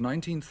designs for his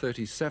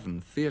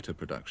 1937 theatre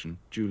production,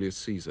 Julius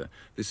Caesar.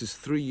 This is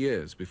 3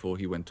 years before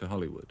he went to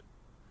Hollywood.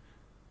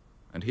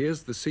 And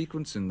here's the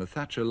sequence in the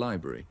Thatcher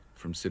Library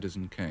from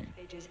Citizen Kane.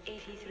 Pages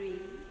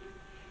 83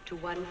 to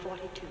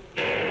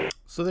 142.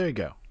 So there you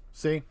go.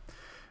 See?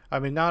 I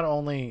mean, not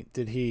only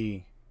did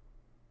he,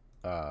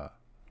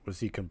 was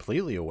he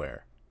completely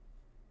aware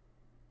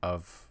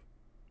of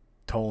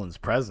Toland's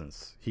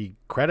presence, he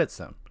credits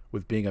him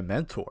with being a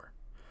mentor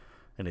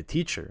and a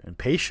teacher and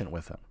patient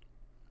with him.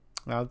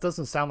 Now, it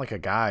doesn't sound like a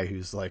guy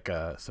who's like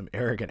some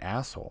arrogant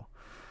asshole.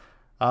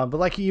 But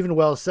like even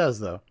Welles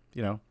says, though,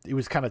 you know, he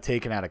was kind of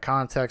taken out of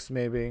context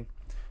maybe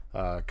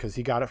because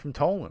he got it from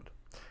Toland.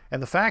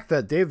 And the fact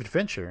that David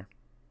Fincher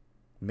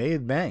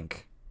made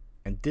Mank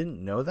and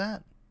didn't know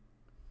that,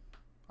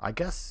 I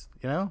guess,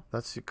 you know,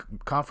 that's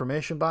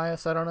confirmation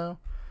bias. I don't know.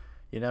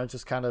 You know,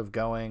 just kind of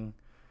going,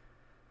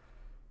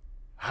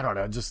 I don't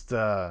know, just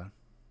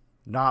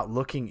not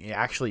looking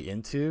actually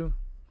into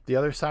the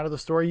other side of the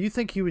story. You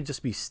think he would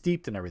just be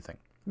steeped in everything.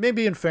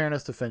 maybe in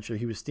fairness to Fincher,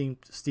 he was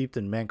steeped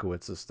in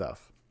Mankiewicz's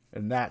stuff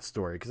in that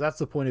story, because that's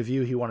the point of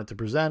view he wanted to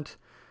present.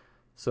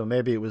 So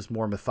maybe it was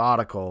more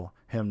methodical,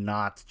 him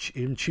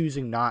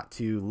choosing not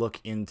to look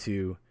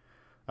into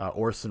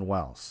Orson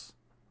Welles.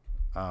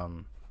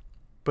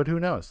 But who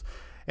knows?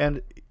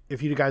 And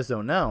if you guys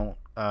don't know,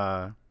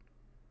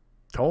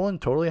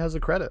 Toland totally has a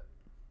credit.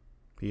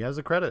 He has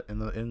a credit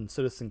in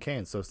Citizen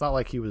Kane. So it's not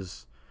like he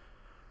was,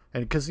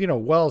 and because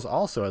Welles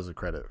also has a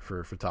credit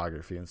for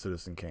photography in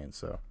Citizen Kane.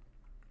 So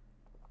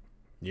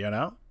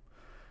it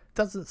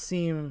doesn't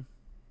seem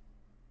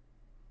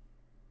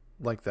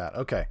like that.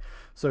 Okay,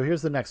 so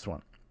here's the next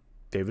one.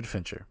 David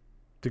Fincher.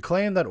 To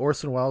claim that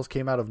Orson Welles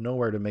came out of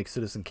nowhere to make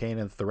Citizen Kane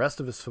and that the rest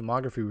of his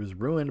filmography was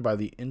ruined by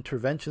the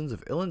interventions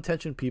of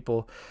ill-intentioned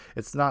people,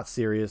 it's not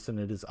serious, and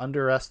it is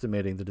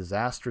underestimating the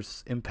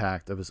disastrous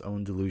impact of his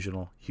own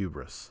delusional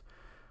hubris.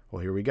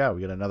 Well, here we go.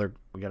 We got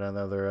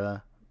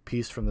another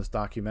piece from this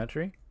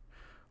documentary.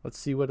 Let's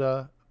see what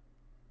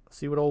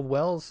old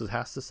Welles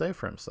has to say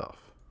for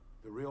himself.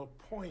 The real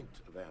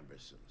point of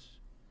Ambersons,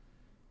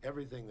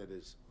 everything that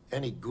is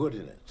any good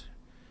in it,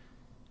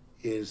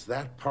 is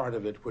that part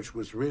of it which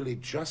was really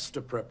just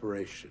a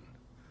preparation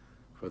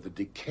for the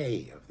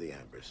decay of the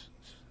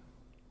Ambersons.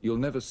 You'll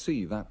never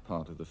see that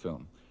part of the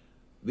film.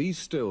 These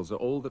stills are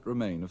all that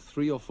remain of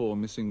 3 or 4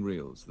 missing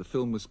reels. The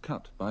film was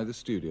cut by the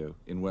studio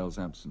in Welles'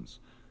 absence.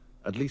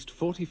 At least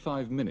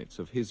 45 minutes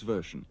of his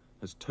version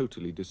has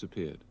totally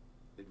disappeared.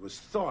 It was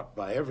thought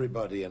by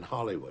everybody in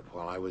Hollywood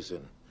while I was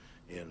in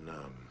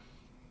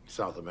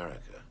South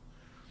America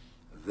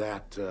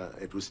that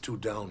it was too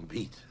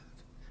downbeat.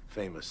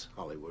 Famous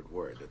Hollywood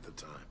word at the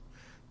time.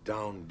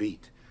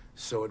 Downbeat.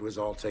 So it was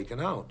all taken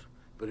out.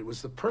 But it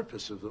was the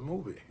purpose of the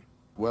movie.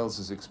 Welles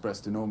has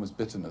expressed enormous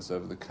bitterness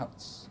over the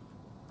cuts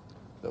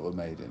that were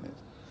made in it.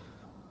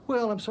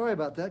 Well, I'm sorry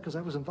about that, because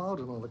I was involved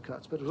in all the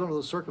cuts, but it was one of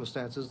those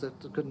circumstances that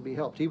couldn't be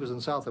helped. He was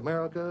in South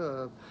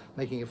America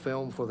making a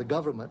film for the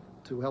government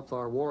to help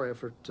our war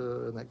effort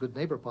and that good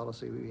neighbor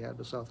policy we had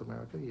with South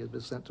America. He had been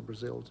sent to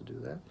Brazil to do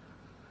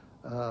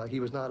that. He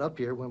was not up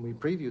here when we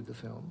previewed the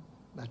film,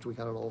 after we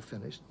got it all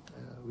finished.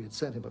 We had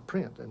sent him a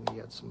print, and he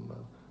had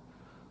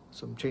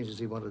some changes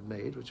he wanted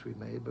made, which we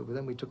made, but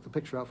then we took the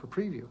picture out for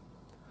preview.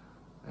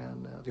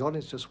 And the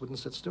audience just wouldn't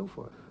sit still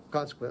for it.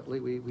 Consequently,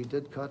 we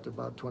did cut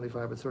about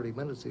 25 or 30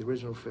 minutes of the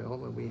original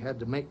film, and we had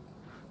to make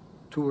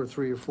 2 or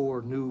 3 or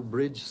 4 new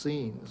bridge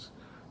scenes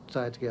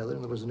tied together,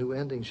 and there was a new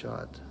ending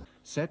shot.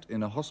 Set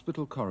in a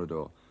hospital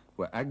corridor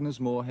where Agnes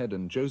Moorehead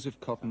and Joseph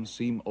Cotton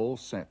seem all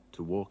set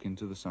to walk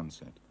into the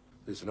sunset.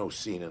 There's no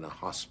scene in a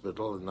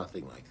hospital, and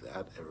nothing like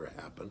that ever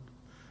happened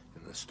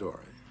in the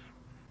story.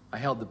 I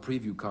held the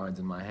preview cards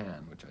in my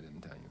hand, which I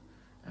didn't tell you,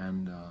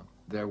 and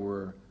there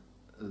were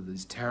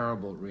these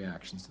terrible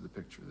reactions to the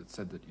picture that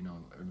said that,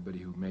 everybody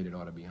who made it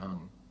ought to be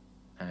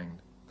hanged.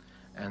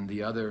 And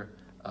the other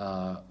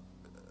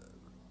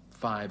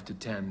 5 to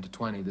 10 to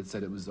 20 that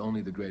said it was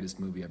only the greatest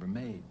movie ever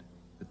made,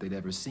 that they'd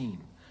ever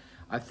seen.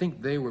 I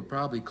think they were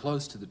probably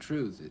close to the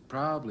truth. It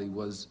probably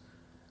was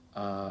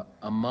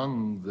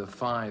among the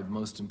 5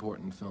 most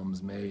important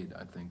films made,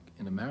 I think,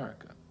 in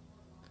America,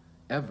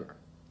 ever.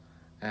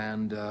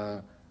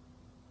 And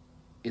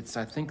it's,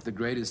 I think, the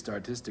greatest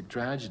artistic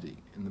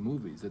tragedy in the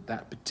movies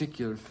that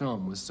particular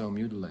film was so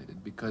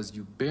mutilated, because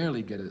you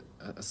barely get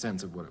a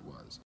sense of what it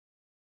was.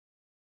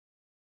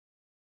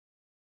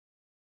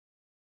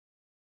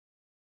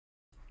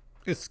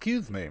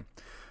 Excuse me.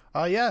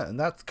 Yeah, and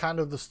that's kind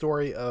of the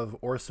story of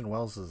Orson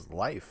Welles'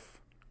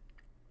 life.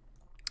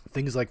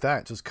 Things like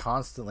that just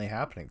constantly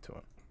happening to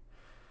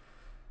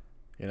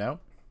him.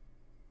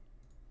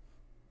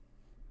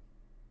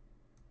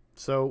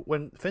 So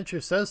when Fincher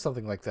says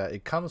something like that,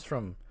 it comes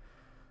from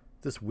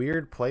this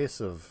weird place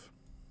of,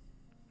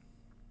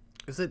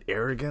 is it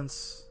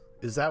arrogance?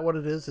 Is that what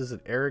it is? Is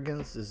it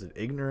arrogance? Is it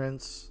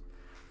ignorance?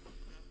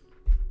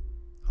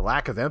 A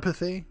lack of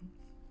empathy?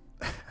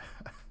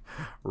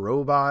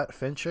 Robot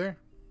Fincher?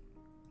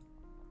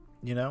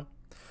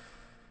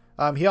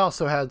 He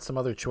also had some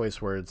other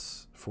choice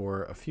words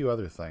for a few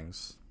other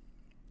things.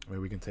 Maybe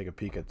we can take a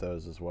peek at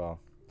those as well.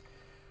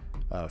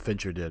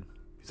 Fincher did.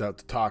 He's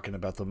out talking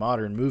about the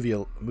modern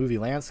movie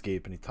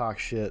landscape, and he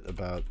talks shit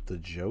about the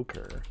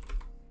Joker.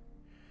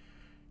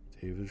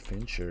 David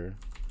Fincher.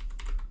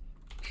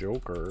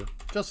 Joker.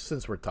 Just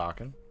since we're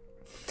talking.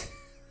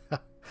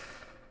 Let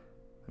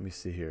me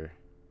see here.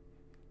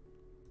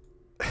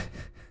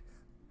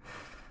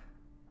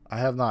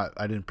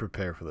 I didn't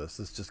prepare for this.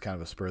 This is just kind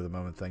of a spur of the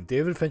moment thing.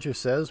 David Fincher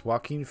says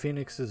Joaquin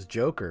Phoenix's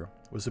Joker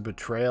was a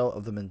betrayal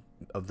of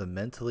the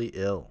mentally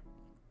ill.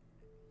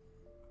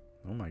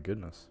 Oh my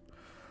goodness.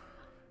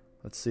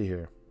 Let's see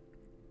here.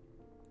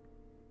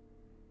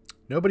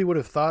 Nobody would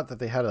have thought that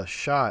they had a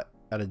shot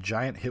at a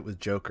giant hit with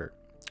Joker.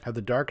 Had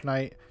The Dark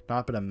Knight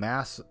not been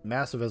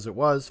massive as it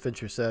was,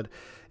 Fincher said,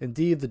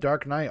 indeed, The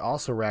Dark Knight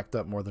also racked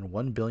up more than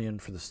 $1 billion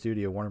for the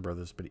studio Warner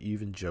Brothers, but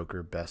even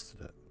Joker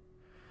bested it.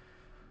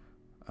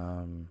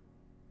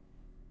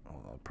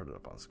 I'll put it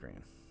up on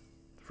screen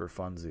for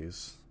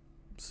funsies,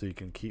 so you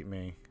can keep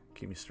me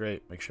Keep me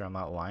straight. Make sure I'm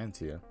not lying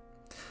to you.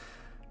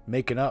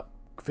 Making up.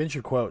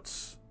 Fincher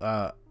quotes.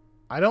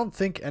 I don't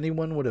think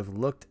anyone would have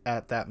looked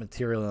at that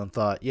material and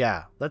thought,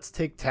 yeah, let's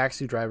take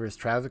Taxi Driver's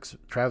Travis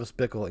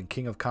Bickle and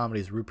King of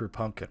Comedy's Rupert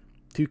Pumpkin,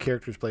 two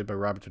characters played by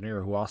Robert De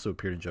Niro who also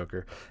appeared in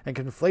Joker, and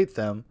conflate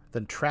them,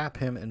 then trap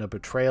him in a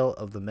betrayal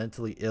of the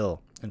mentally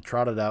ill and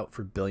trot it out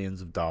for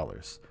billions of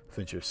dollars,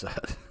 Fincher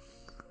said.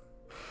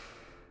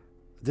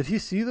 Did he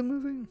see the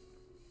movie?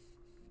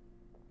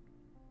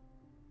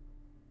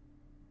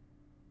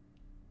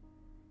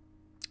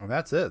 And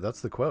that's it. That's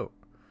the quote.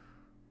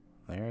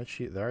 There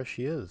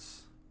she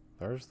is.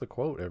 There's the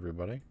quote,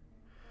 everybody.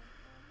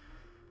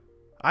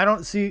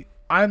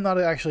 I'm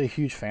not actually a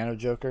huge fan of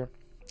Joker.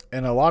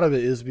 And a lot of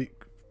it is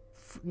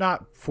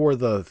not for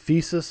the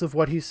thesis of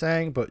what he's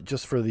saying, but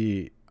just for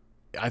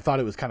I thought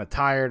it was kind of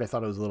tired. I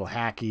thought it was a little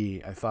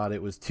hacky. I thought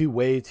it was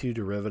way too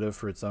derivative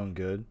for its own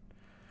good.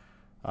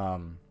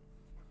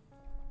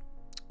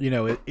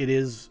 It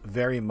is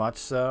very much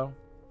so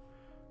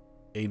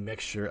a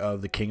mixture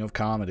of the King of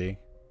Comedy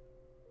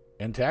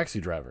and Taxi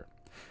Driver.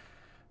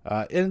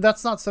 And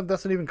that's not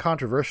even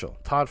controversial.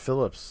 Todd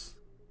Phillips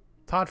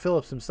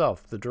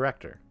himself, the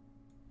director,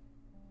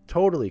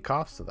 totally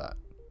cops to that.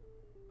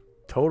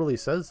 Totally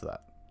says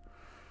that.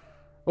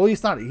 Well, he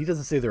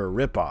doesn't say they're a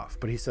ripoff,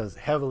 but he says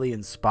heavily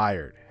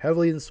inspired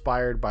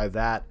by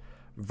that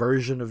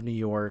version of New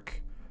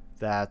York,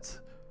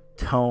 that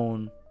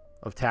tone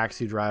of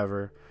Taxi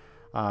Driver,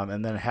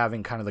 and then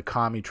having kind of the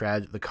comic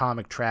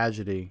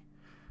tragedy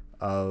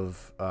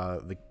of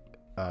the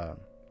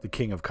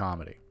King of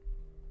Comedy.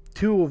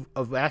 Two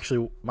of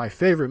actually my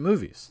favorite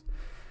movies.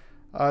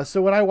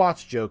 So when I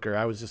watched Joker,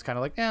 I was just kind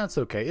of like, it's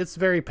okay. It's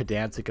very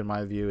pedantic in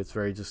my view. It's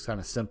very just kind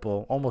of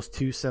simple, almost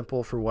too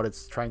simple for what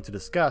it's trying to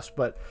discuss.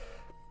 But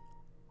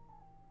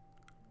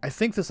I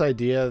think this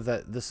idea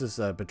that this is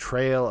a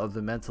betrayal of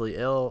the mentally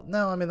ill,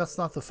 no, I mean, that's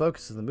not the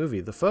focus of the movie.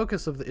 The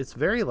focus of it's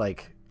very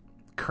like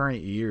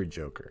current year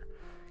Joker,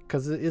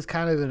 because it is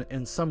kind of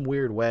in some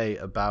weird way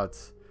about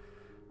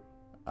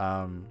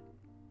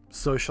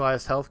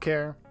socialized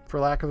healthcare, for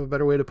lack of a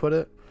better way to put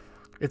it.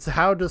 It's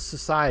how does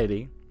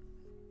society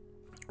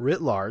writ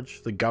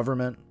large, the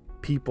government,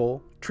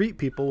 people, treat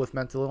people with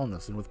mental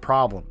illness and with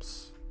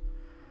problems.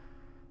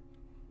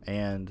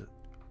 And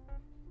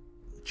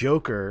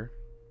Joker,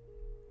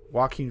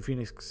 Joaquin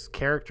Phoenix's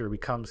character,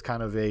 becomes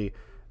kind of a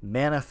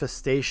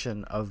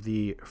manifestation of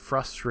the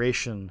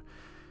frustration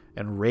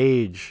and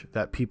rage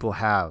that people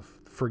have,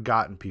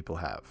 forgotten people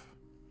have.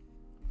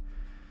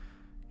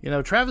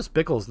 Travis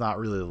Bickle's not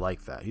really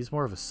like that. He's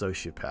more of a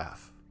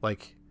sociopath.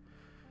 Like,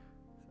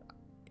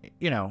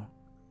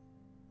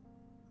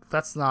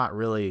 that's not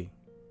really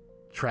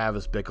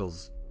Travis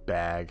Bickle's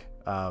bag.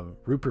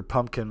 Rupert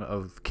Pumpkin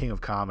of King of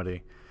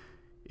Comedy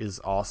is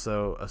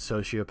also a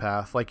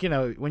sociopath. Like,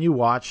 when you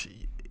watch,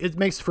 it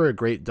makes for a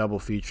great double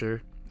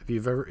feature. If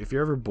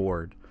you're ever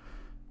bored,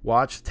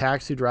 watch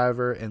Taxi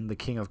Driver and The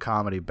King of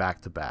Comedy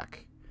back to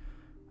back,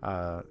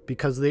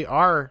 because they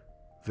are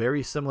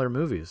very similar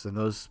movies, and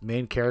those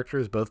main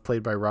characters, both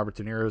played by Robert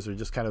De Niro, are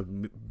just kind of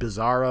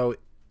bizarro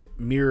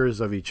mirrors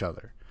of each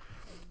other.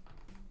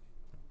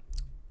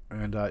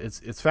 And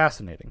it's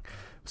fascinating.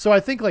 So I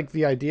think like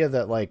the idea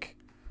that like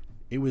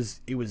it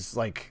was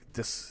like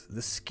this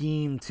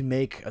scheme to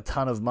make a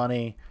ton of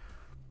money.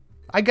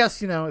 I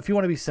guess, if you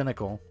want to be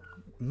cynical,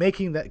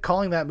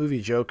 calling that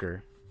movie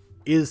Joker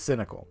is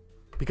cynical,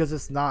 because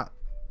it's not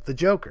the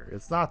Joker.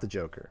 It's not the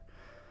Joker.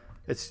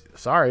 It's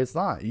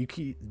not.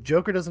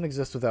 Joker doesn't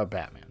exist without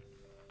Batman.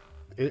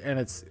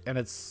 I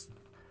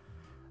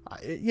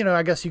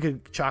guess you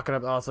could chalk it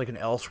up. Oh, it's like an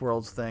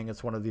Elseworlds thing.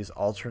 It's one of these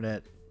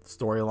alternate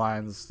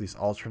storylines, these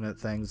alternate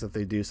things that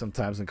they do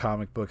sometimes in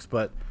comic books,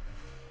 but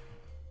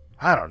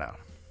I don't know.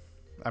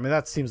 I mean,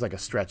 that seems like a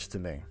stretch to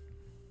me.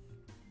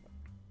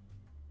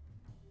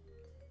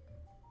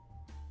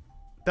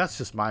 That's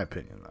just my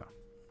opinion, though.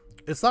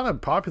 It's not a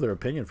popular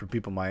opinion for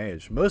people my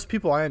age. Most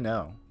people I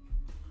know,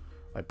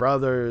 my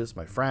brothers,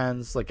 my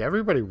friends, like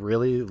everybody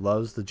really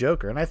loves the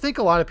Joker. And I think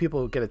a lot of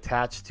people get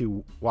attached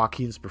to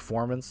Joaquin's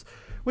performance,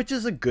 which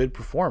is a good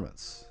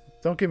performance.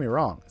 Don't get me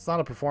wrong. It's not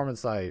a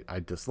performance I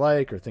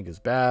dislike or think is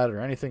bad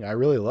or anything. I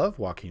really love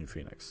Joaquin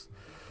Phoenix.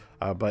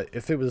 But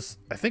if it was,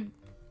 I think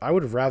I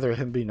would have rather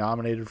him be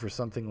nominated for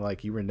something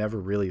like You Were Never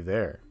Really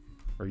There,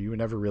 or You Were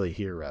Never Really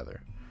Here,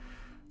 rather.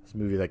 This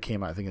movie that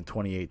came out, I think, in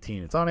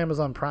 2018. It's on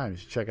Amazon Prime. You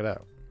should check it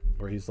out.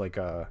 Where he's like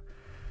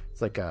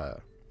it's like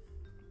a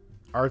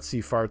artsy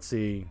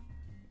fartsy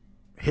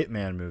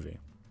hitman movie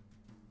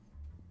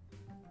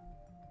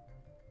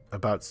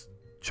about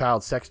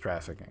child sex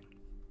trafficking.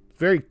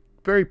 Very,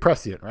 very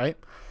prescient, right?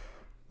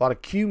 A lot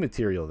of Q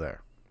material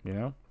there,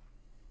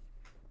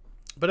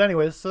 But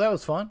anyways, so that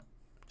was fun.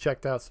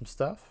 Checked out some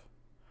stuff.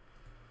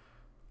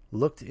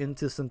 Looked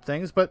into some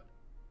things, but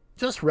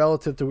just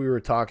relative to what we were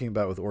talking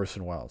about with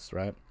Orson Welles,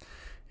 right?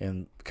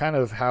 And kind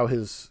of how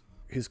his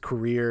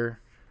career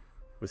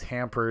was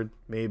hampered,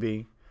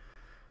 maybe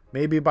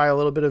by a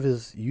little bit of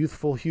his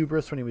youthful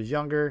hubris when he was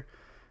younger,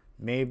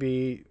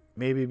 maybe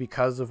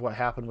because of what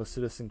happened with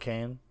Citizen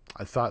Kane.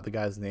 I thought the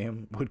guy's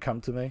name would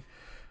come to me.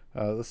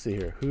 Let's see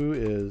here. Who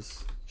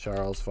is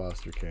Charles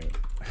Foster Kane?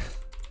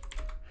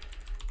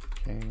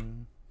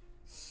 Kane.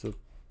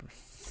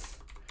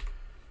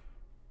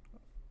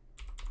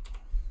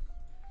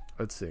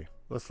 Let's see.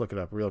 Let's look it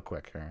up real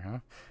quick here, huh?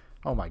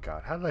 Oh my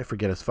God, how did I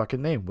forget his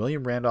fucking name?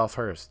 William Randolph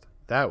Hearst.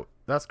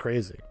 That's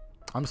crazy.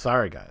 I'm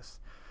sorry, guys.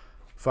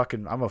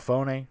 I'm a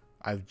phony.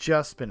 I've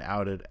just been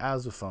outed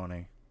as a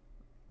phony.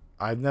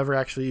 I've never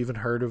actually even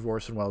heard of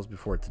Orson Welles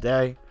before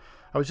today.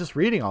 I was just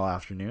reading all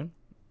afternoon,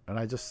 and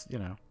I just,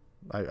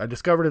 I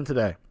discovered him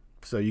today.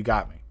 So you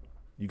got me.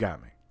 You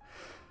got me.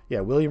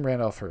 Yeah, William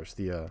Randolph Hearst,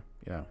 the,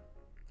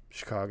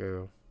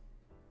 Chicago.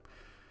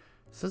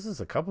 This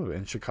is a couple of it.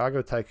 In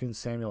Chicago tycoon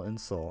Samuel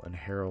Insull and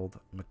Harold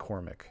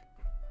McCormick.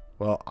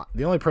 Well,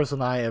 the only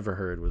person I ever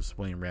heard was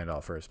William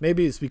Randolph Hearst.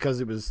 Maybe it's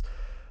because it was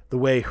the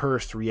way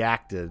Hearst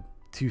reacted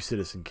to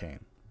Citizen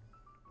Kane.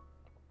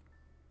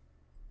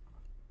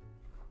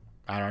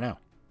 I don't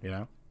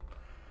know,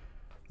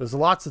 There's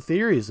lots of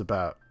theories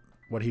about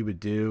what he would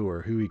do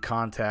or who he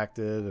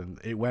contacted, and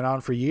it went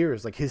on for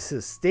years. Like his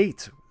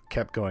estate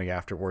kept going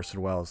after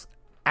Orson Welles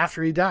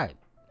after he died.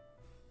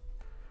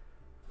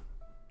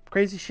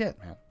 Crazy shit,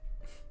 man.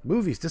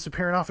 Movies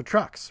disappearing off of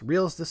trucks.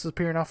 Reels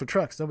disappearing off of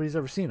trucks. Nobody's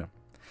ever seen them.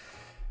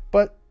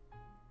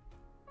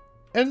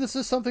 And this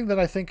is something that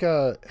I think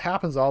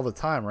happens all the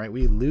time, right?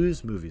 We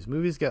lose movies.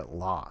 Movies get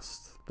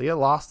lost. They get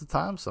lost to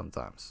time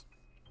sometimes.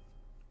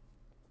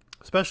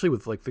 Especially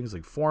with things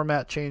like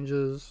format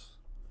changes,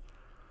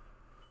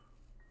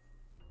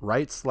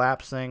 rights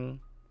lapsing.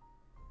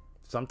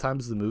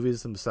 Sometimes the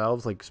movies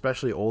themselves,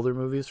 especially older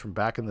movies from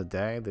back in the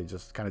day, they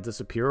just kind of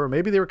disappear. Or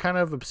maybe they were kind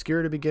of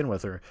obscure to begin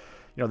with. Or,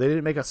 they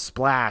didn't make a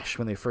splash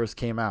when they first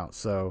came out.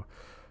 So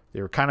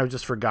they were kind of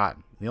just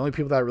forgotten. The only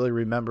people that really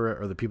remember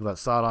it are the people that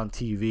saw it on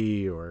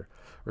TV or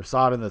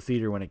saw it in the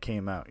theater when it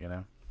came out,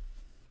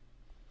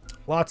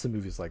 Lots of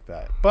movies like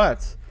that.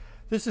 But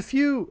there's a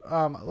few,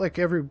 like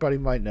everybody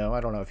might know. I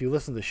don't know. If you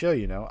listen to the show,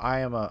 I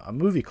am a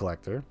movie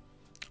collector.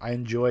 I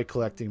enjoy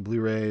collecting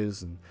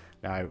Blu-rays and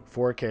now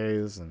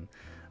 4Ks and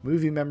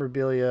movie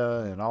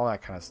memorabilia and all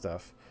that kind of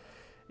stuff.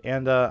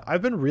 And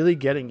I've been really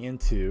getting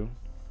into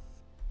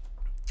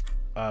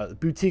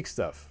boutique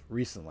stuff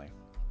recently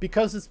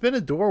because it's been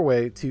a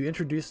doorway to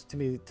introduce to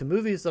me to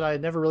movies that I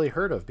had never really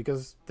heard of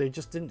because they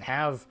just didn't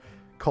have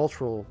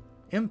cultural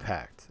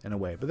impact in a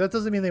way. But that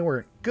doesn't mean they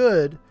weren't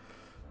good,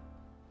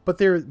 but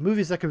they're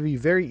movies that could be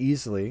very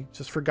easily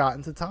just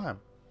forgotten to time.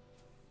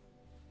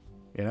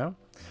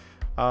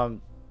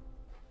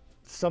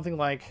 Something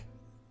like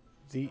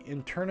the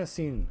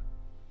Internecine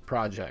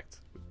Project,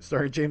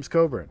 starring James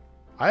Coburn.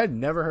 I had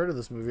never heard of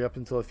this movie up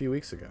until a few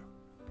weeks ago.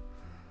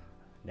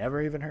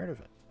 Never even heard of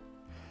it.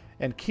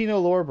 And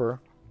Kino Lorber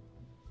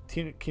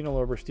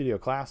Studio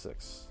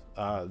Classics,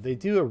 they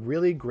do a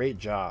really great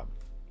job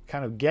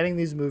kind of getting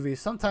these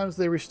movies. Sometimes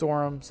they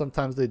restore them,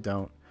 sometimes they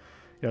don't.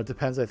 It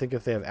depends, I think,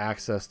 if they have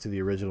access to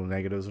the original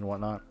negatives and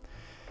whatnot.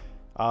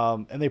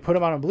 And they put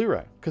them out on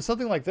Blu-ray. Because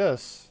something like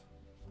this,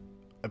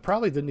 it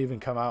probably didn't even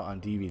come out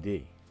on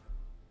DVD.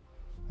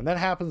 And that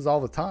happens all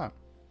the time.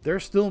 There are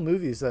still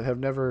movies that have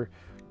never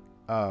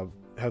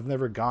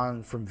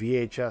gone from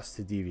VHS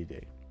to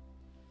DVD.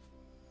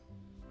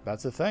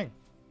 That's a thing,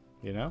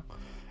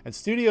 And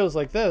studios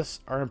like this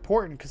are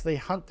important because they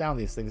hunt down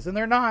these things, and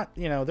they're not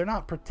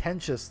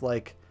pretentious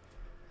like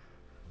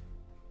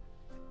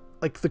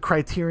the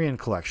Criterion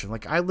Collection.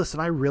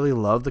 I really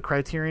love the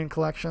Criterion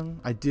Collection.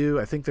 I do.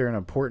 I think they're an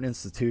important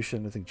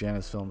institution. I think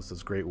Janus Films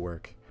does great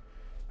work.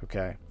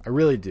 Okay, I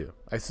really do.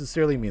 I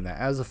sincerely mean that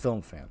as a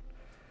film fan.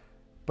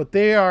 But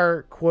they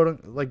are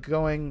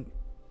going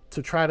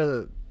to try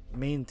to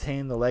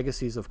maintain the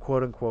legacies of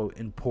quote unquote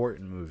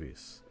important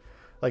movies.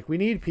 We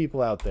need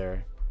people out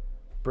there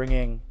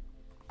bringing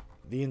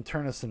the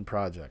Internecine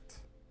Project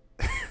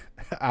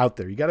out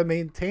there. You got to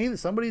maintain.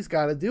 Somebody's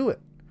got to do it.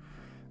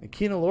 And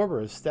Kino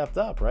Lorber has stepped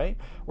up, right?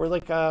 Or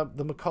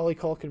the Macaulay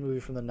Culkin movie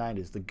from the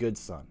 90s, The Good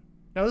Son.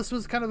 Now, this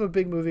was kind of a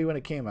big movie when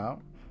it came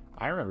out.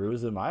 I remember it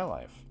was in my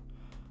life.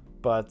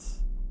 But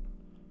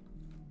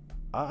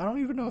I don't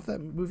even know if that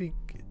movie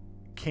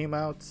came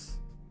out.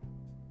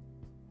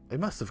 It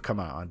must have come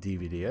out on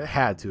DVD. It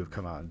had to have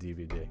come out on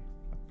DVD.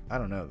 I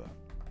don't know, though.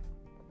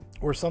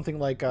 Or something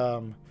like,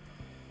 Park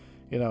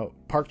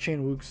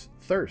Chan-wook's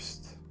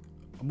Thirst.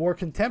 A more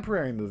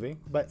contemporary movie,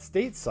 but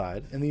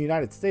stateside, in the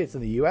United States,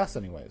 in the U.S.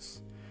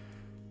 anyways.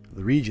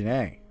 The Region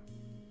A.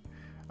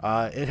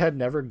 It had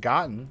never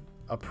gotten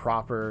a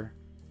proper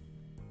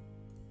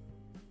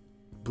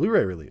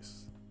Blu-ray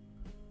release.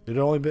 It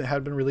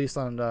had been released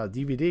on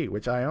DVD,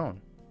 which I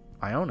own.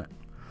 I own it.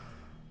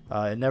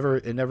 It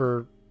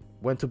never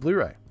went to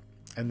Blu-ray.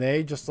 And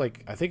they just I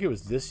think it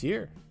was this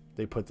year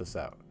they put this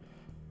out.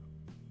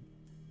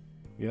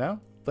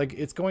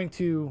 It's going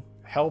to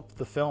help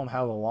the film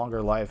have a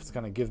longer life. It's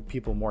going to give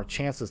people more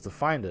chances to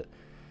find it.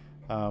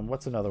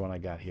 What's another one I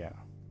got here?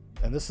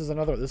 And this is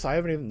another. I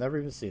haven't never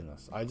even seen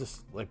this. I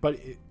just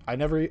I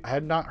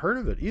had not heard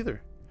of it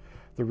either.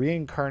 The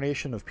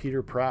Reincarnation of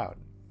Peter Proud.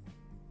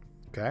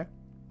 Okay.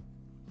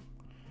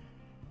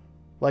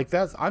 Like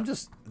that's, I'm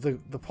just,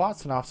 the plot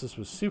synopsis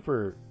was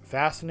super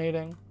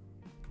fascinating.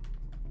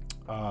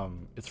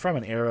 It's from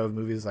an era of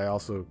movies I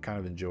also kind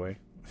of enjoy.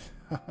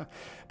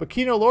 But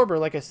Kino Lorber,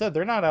 like I said,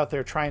 they're not out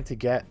there trying to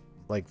get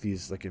like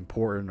these like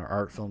important or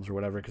art films or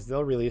whatever, because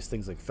they'll release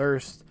things like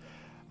Thirst,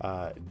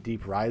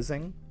 Deep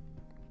Rising,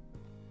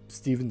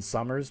 Stephen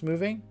Sommers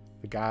movie,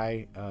 the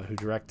guy who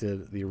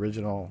directed the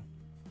original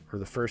or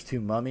the first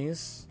two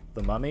Mummies,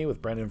 The Mummy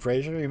with Brendan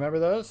Fraser. You remember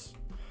those?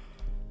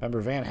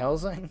 Remember Van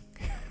Helsing?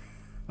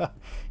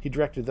 He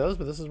directed those,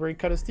 but this is where he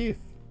cut his teeth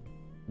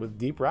with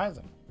Deep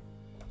Rising.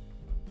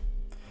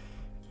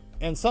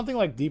 And something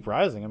like Deep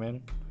Rising, I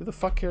mean, who the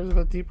fuck cares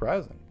about Deep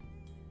Rising?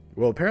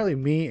 Well, apparently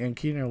me and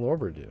Kino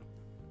Lorber do.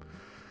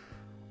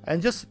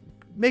 And just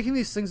making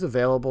these things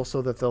available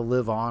so that they'll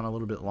live on a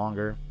little bit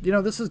longer. You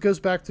know, goes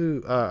back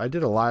to, I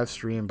did a live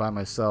stream by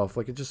myself,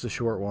 like just a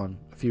short one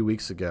a few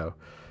weeks ago,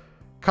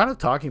 kind of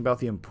talking about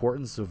the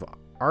importance of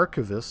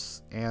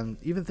archivists and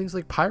even things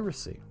like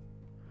piracy.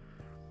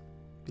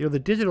 You know, the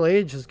digital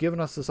age has given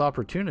us this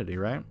opportunity,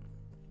 right?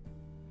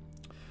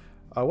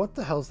 What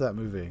the hell's that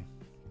movie?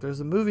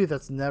 There's a movie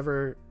that's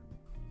never...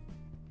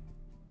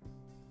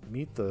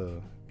 Meet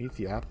the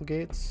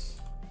Applegates?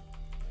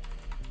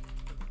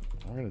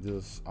 We're going to do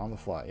this on the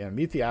fly. Yeah,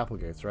 Meet the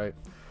Applegates, right?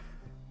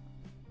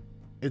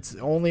 It's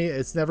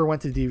never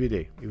went to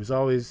DVD.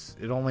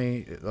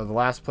 The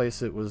last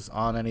place it was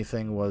on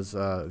anything was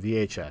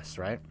VHS,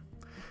 right?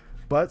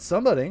 But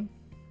somebody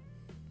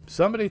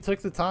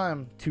took the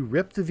time to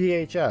rip the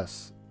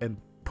VHS and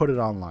put it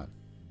online.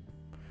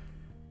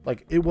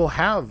 Like, it will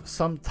have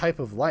some type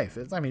of life.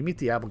 Meet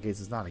the Applegates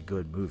is not a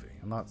good movie.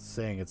 I'm not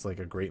saying it's like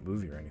a great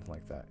movie or anything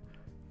like that.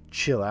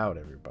 Chill out,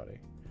 everybody.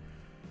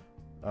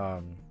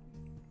 We'll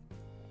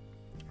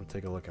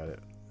take a look at it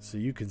so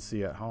you can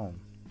see at home.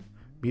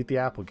 Meet the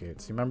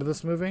Applegates. You remember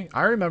this movie?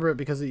 I remember it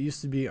because it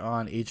used to be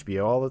on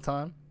HBO all the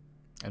time.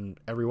 And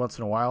every once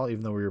in a while,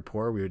 even though we were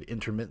poor, we would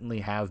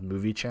intermittently have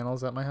movie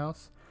channels at my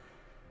house.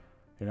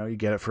 You know, you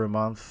get it for a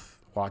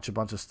month, watch a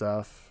bunch of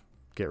stuff,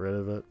 get rid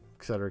of it,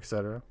 etc.,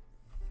 etc.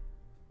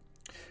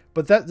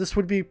 But this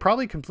would be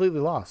probably completely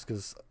lost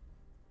because,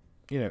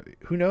 you know,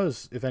 who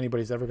knows if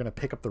anybody's ever going to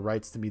pick up the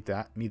rights to Meet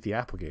the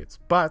Applegates.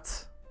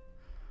 But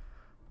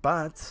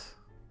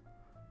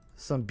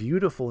some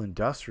beautiful,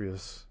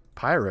 industrious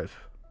pirate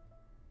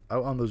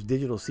out on those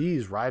digital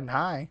seas riding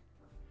high,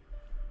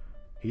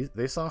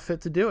 they saw fit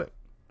to do it.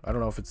 I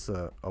don't know if it's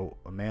a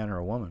man or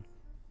a woman.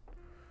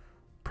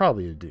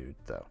 Probably a dude,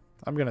 though.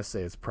 I'm going to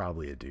say it's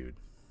probably a dude.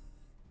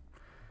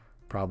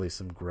 Probably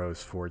some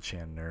gross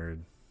 4chan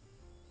nerd.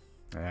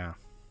 Yeah.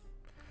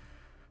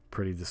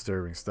 Pretty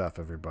disturbing stuff,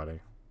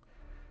 everybody.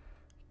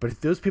 But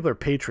those people are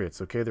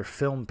patriots, okay? They're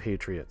film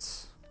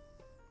patriots.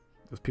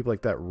 Those people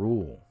like that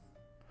rule.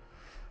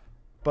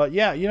 But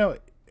yeah, you know,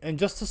 and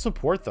just to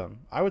support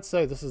them, I would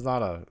say this is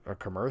not a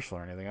commercial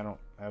or anything. I don't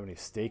have any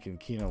stake in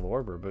Kino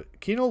Lorber,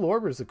 but Kino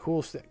Lorber is a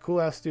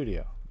cool-ass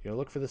studio. You know,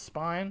 look for the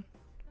spine.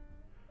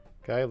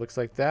 Okay, it looks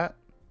like that.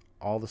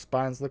 All the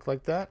spines look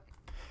like that.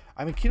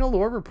 I mean, Kino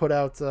Lorber put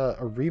out a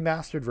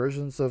remastered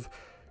versions of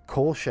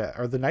Kolchak,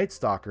 or the Night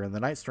Stalker and the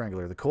Night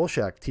Strangler, the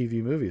Kolchak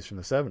TV movies from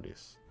the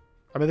 70s.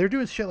 I mean, they're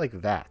doing shit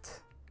like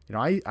that. You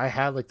know, I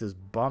had like this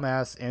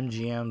bum-ass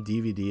MGM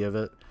DVD of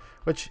it,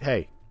 which,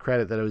 hey,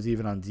 credit that it was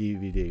even on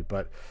DVD,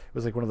 but it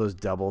was like one of those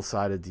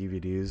double-sided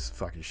DVDs.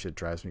 Fucking shit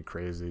drives me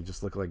crazy. It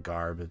just look like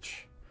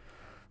garbage.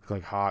 Look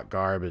like hot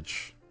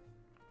garbage.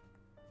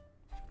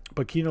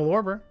 But Kino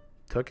Lorber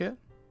took it,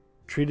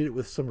 treated it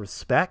with some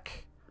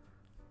respect,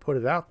 put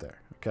it out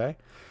there, okay?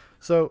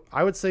 So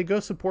I would say go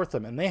support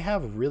them, and they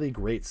have really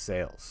great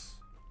sales.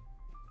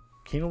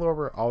 Kino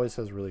Lorber always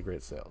has really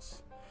great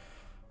sales.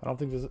 I don't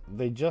think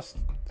they just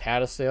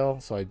had a sale,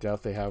 so I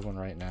doubt they have one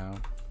right now.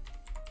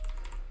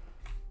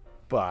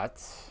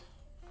 But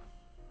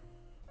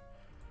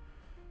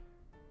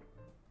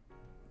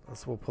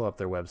we'll pull up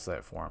their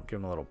website for them. Give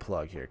them a little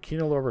plug here.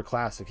 Kino Lorber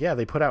Classic. Yeah,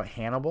 they put out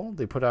Hannibal.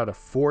 They put out a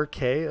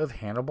 4K of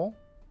Hannibal.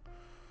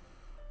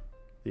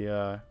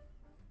 The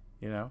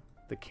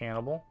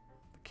cannibal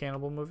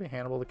movie,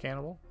 Hannibal the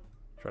Cannibal.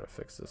 Try to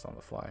fix this on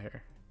the fly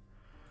here.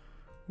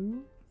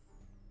 You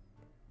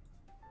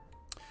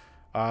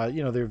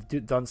know,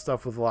 they've done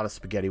stuff with a lot of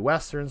spaghetti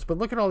westerns, but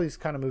look at all these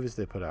kind of movies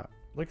they put out.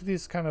 Look at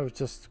these kind of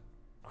just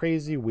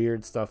crazy,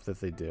 weird stuff that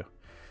they do.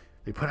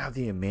 They put out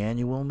the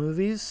Emmanuel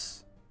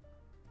movies.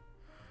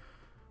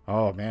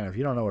 Oh man, if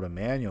you don't know what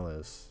Emmanuel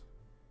is,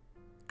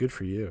 good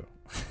for you.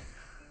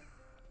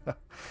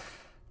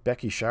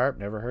 Becky Sharp,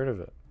 never heard of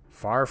it.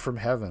 Far From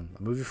Heaven,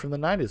 a movie from the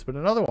 90s, but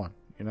another one,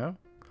 you know?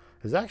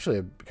 It was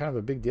actually kind of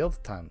a big deal at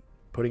the time.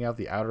 Putting out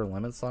the Outer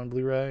Limits on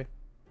Blu-ray.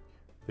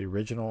 The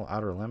original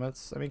Outer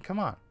Limits. I mean, come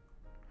on.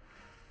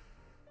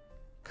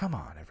 Come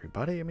on,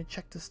 everybody. I mean,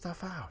 check this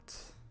stuff out.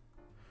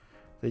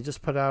 They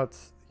just put out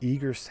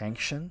Eager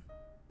Sanction.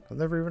 I've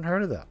never even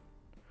heard of that.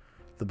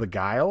 The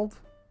Beguiled.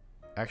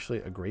 Actually,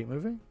 a great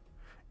movie.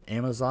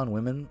 Amazon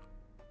Women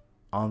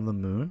on the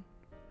Moon.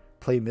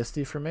 Play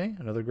Misty for Me.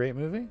 Another great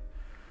movie.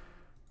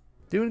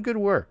 Doing good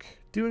work.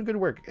 Doing good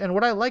work. And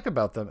what I like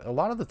about them, a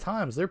lot of the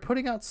times, they're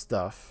putting out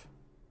stuff.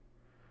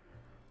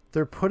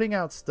 They're putting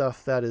out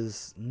stuff that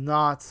is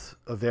not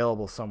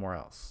available somewhere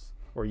else,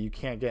 or you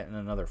can't get in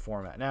another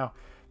format. Now,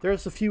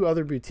 there's a few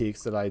other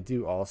boutiques that I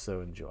do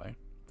also enjoy,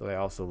 that I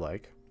also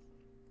like.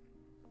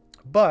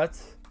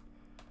 But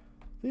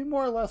they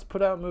more or less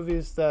put out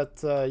movies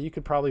that you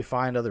could probably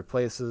find other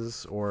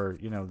places, or,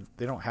 you know,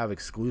 they don't have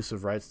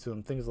exclusive rights to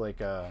them. Things like,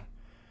 you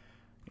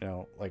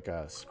know, like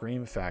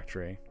Scream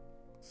Factory.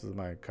 This is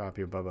my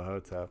copy of Bubba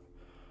Hotep.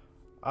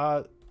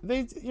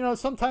 They, you know,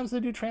 sometimes they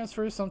do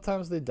transfers,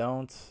 sometimes they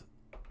don't.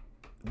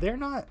 They're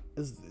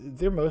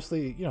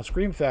mostly, you know,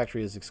 Scream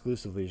Factory is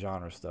exclusively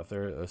genre stuff.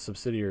 They're a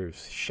subsidiary of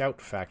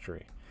Shout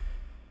Factory.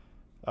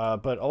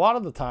 But a lot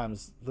of the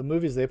times, the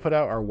movies they put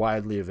out are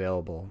widely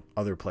available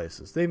other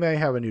places. They may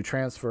have a new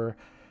transfer.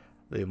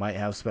 They might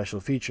have special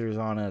features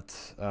on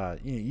it.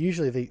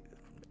 Usually,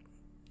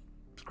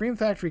 Scream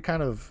Factory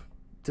kind of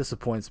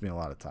disappoints me a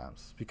lot of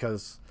times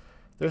because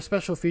their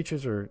special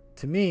features are,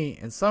 to me,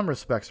 in some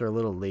respects, are a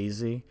little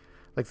lazy.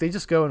 Like, they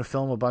just go and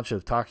film a bunch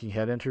of talking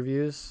head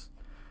interviews,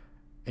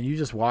 and you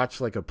just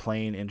watch, like, a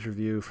plain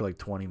interview for, like,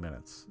 20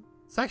 minutes.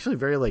 It's actually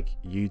very, like,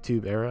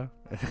 YouTube era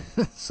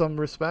in some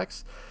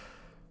respects.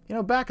 You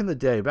know, back in the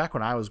day, back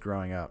when I was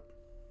growing up,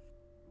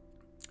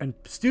 and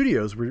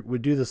studios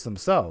would do this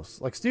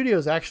themselves. Like,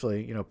 studios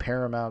actually, you know,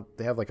 Paramount,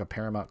 they have, like, a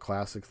Paramount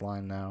Classics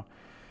line now.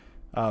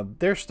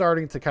 They're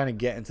starting to kind of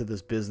get into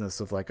this business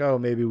of like, oh,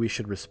 maybe we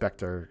should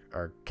respect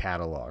our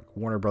catalog.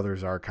 Warner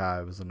Brothers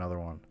Archive is another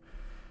one.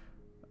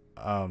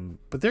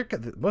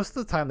 But most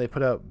of the time they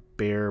put out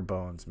bare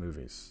bones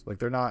movies. Like,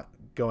 they're not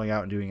going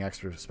out and doing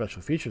extra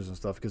special features and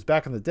stuff. Because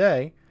back in the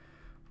day,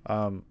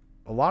 a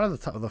lot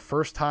of the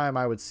first time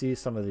I would see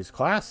some of these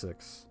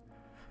classics,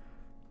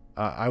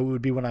 I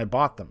would be when I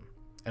bought them.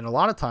 And a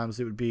lot of times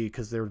it would be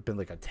because there would have been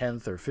like a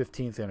 10th or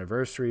 15th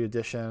anniversary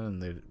edition,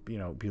 and they'd, you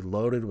know, be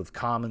loaded with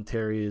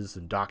commentaries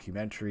and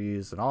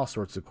documentaries and all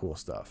sorts of cool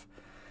stuff.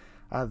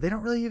 They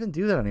don't really even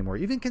do that anymore.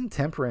 Even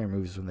contemporary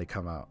movies, when they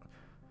come out,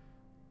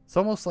 it's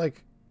almost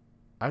like,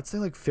 I'd say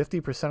like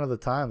 50% of the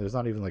time, there's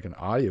not even like an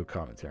audio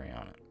commentary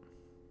on it.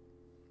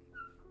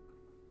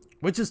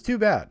 Which is too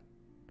bad.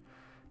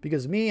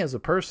 Because me as a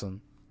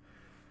person,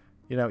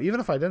 you know, even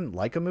if I didn't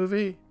like a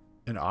movie,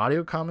 an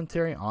audio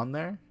commentary on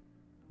there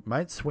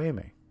might sway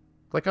me.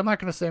 Like, I'm not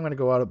going to say I'm going to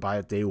go out and buy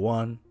it day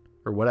one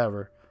or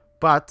whatever,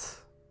 but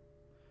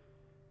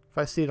if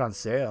I see it on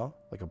sale,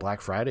 like a Black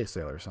Friday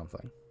sale or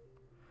something,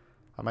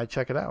 I might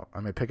check it out. I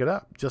might pick it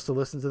up just to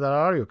listen to that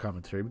audio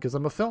commentary because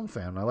I'm a film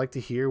fan. I like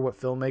to hear what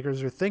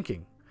filmmakers are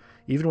thinking,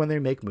 even when they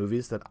make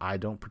movies that I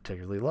don't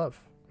particularly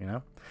love, you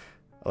know?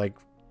 Like,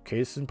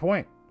 case in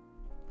point,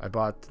 I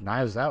bought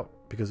Knives Out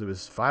because it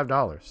was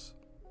 $5.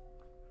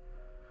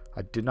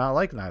 I did not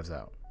like Knives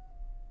Out,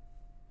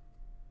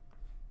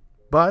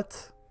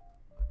 but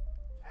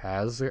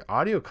has the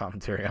audio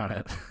commentary on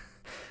it.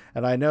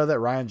 And I know that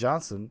Rian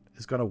Johnson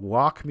is going to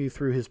walk me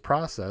through his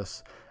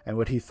process and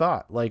what he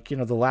thought. Like, you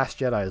know, The Last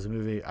Jedi is a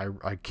movie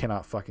I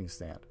cannot fucking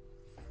stand.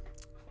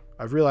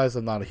 I've realized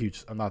I'm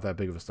not that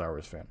big of a Star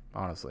Wars fan,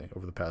 honestly,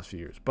 over the past few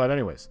years. But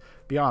anyways,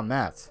 beyond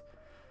that,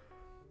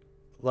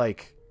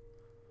 like,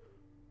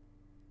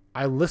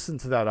 I listened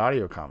to that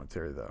audio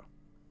commentary, though,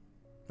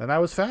 and I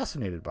was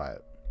fascinated by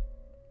it.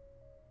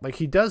 Like,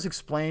 he does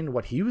explain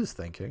what he was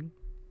thinking,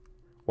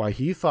 why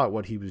he thought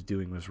what he was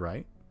doing was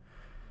right,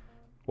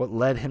 what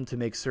led him to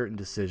make certain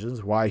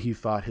decisions, why he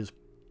thought his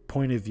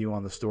point of view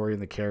on the story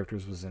and the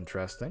characters was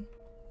interesting.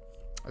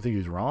 I think he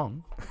was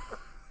wrong.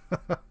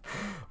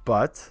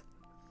 But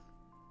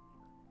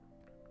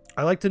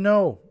I like to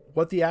know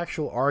what the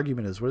actual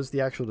argument is. What is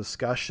the actual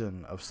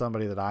discussion of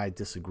somebody that I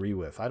disagree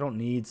with? I don't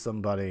need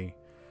somebody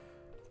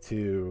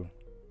to...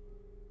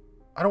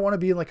 I don't want to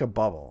be in like a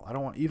bubble. I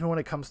don't want, even when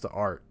it comes to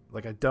art,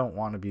 like, I don't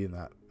want to be in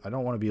that. I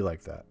don't want to be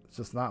like that. It's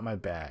just not my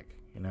bag,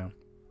 you know?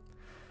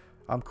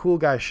 I'm cool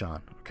guy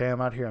Shaun, okay?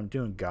 I'm out here, I'm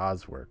doing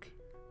God's work.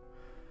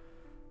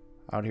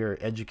 Out here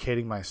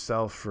educating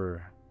myself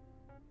for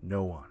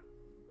no one.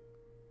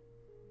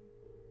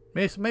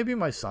 Maybe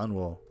my son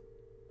will.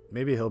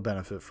 Maybe he'll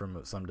benefit from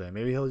it someday.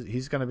 Maybe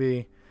he's going to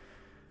be,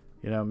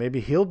 you know, maybe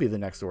he'll be the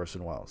next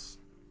Orson Welles.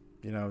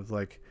 You know,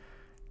 like,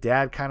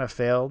 Dad kind of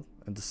failed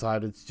and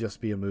decided to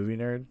just be a movie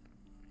nerd.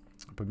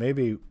 But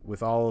maybe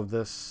with all of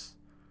this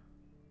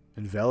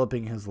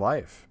enveloping his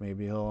life,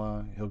 maybe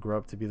he'll grow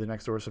up to be the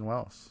next Orson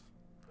Welles.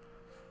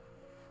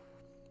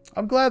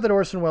 I'm glad that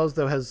Orson Welles,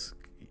 though, has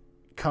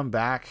come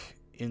back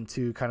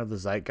into kind of the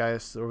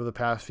zeitgeist over the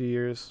past few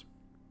years.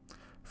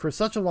 For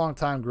such a long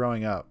time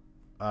growing up,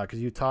 because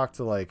you talk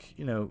to, like,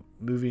 you know,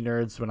 movie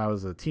nerds when I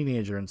was a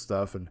teenager and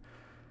stuff, and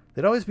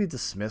they'd always be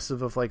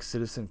dismissive of, like,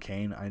 Citizen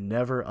Kane. I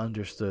never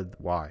understood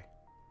why.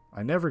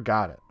 I never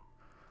got it.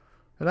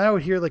 And I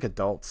would hear, like,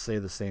 adults say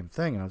the same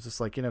thing, and I was just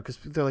like, you know, because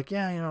they're like,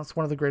 yeah, you know, it's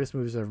one of the greatest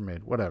movies ever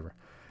made, whatever.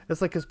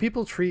 It's like, because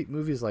people treat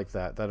movies like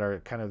that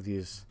are kind of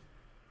these,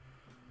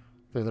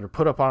 that are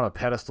put up on a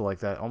pedestal like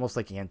that, almost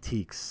like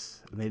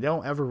antiques, and they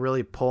don't ever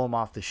really pull them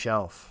off the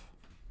shelf.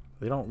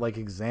 They don't like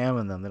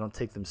examine them. They don't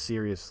take them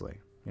seriously,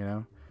 you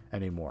know,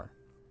 anymore.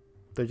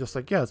 They're just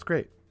like, yeah, it's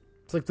great.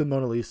 It's like the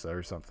Mona Lisa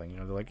or something, you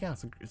know. They're like, yeah,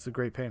 it's a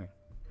great painting,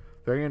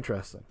 very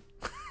interesting.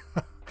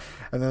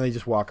 And then they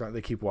just walk on.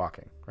 They keep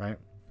walking, right,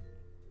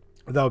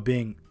 without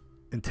being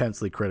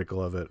intensely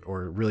critical of it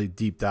or really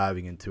deep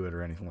diving into it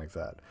or anything like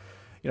that.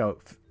 You know,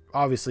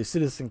 obviously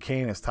Citizen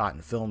Kane is taught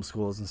in film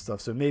schools and stuff,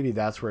 so maybe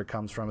that's where it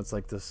comes from. It's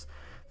like this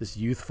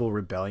youthful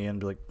rebellion,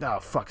 be like, oh,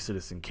 fuck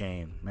Citizen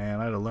Kane, man,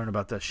 I had to learn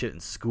about that shit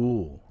in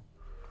school.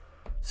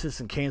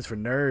 Citizen Kane's for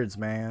nerds,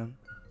 man.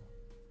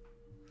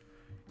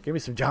 Give me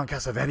some John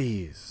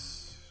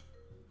Cassavetes.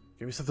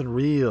 Give me something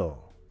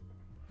real,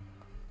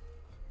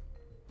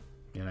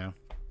 you know.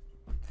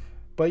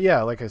 But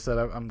yeah, like I said,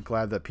 I'm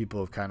glad that people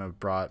have kind of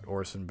brought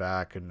Orson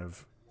back and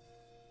have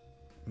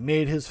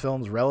made his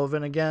films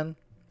relevant again.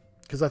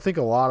 Because I think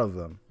a lot of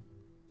them,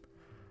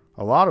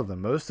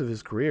 most of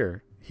his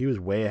career, he was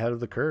way ahead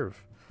of the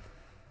curve.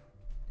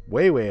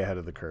 Way ahead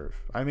of the curve.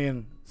 I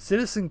mean,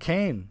 Citizen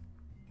Kane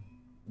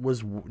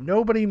was...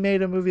 Nobody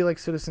made a movie like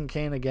Citizen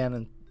Kane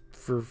again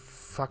for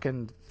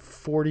fucking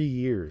 40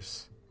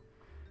 years.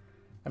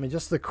 I mean,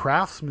 just the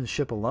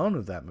craftsmanship alone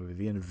of that movie,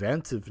 the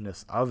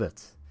inventiveness of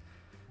it.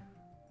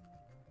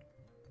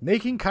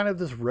 Making kind of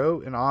this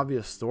rote and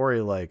obvious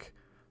story, like,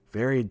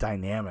 very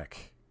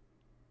dynamic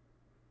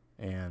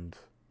and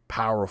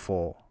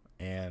powerful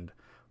and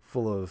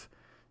full of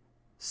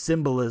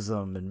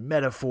symbolism and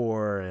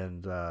metaphor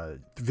and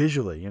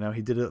visually, you know,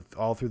 he did it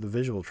all through the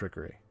visual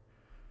trickery.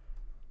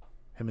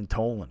 Him and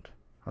Toland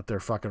out there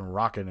fucking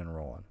rocking and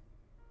rolling.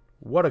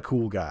 What a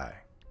cool guy.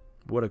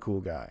 What a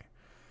cool guy.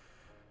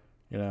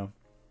 You know,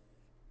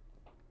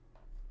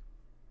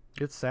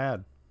 it's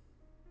sad.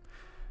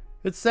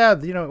 It's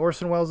sad, you know,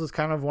 Orson Welles is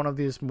kind of one of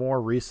these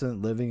more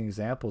recent living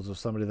examples of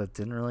somebody that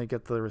didn't really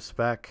get the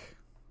respect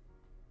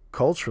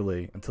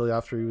culturally until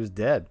after he was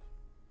dead.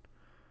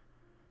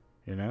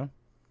 You know?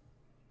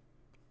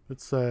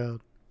 It's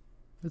sad.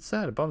 It's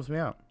sad. It bums me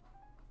out.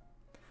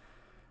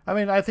 I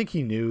mean, I think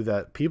he knew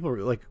that people,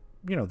 like,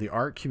 you know, the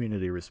art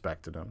community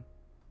respected him.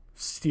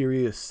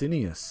 Serious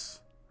Cineas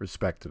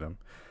respected him.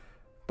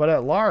 But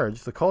at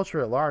large, the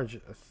culture at large,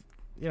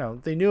 you know,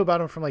 they knew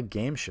about him from, like,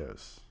 game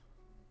shows.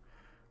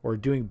 Or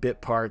doing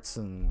bit parts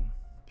and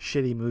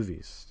shitty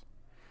movies.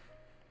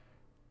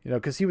 You know,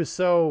 because he was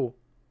so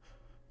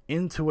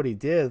into what he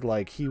did,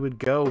 like, he would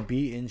go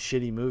be in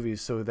shitty movies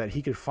so that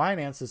he could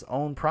finance his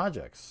own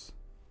projects.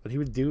 That he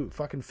would do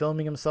fucking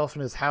filming himself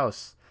in his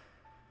house.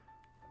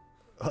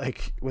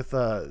 Like, with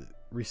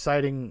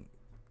reciting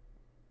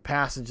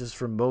passages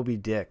from Moby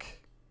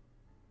Dick.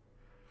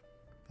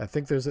 I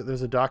think there's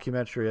a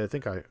documentary, I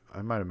think I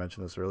might have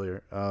mentioned this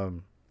earlier,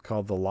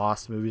 called The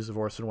Lost Movies of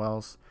Orson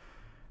Welles.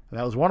 And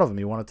that was one of them.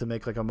 He wanted to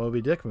make like a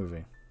Moby Dick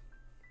movie.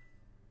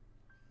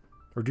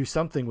 Or do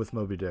something with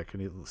Moby Dick.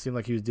 And it seemed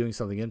like he was doing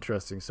something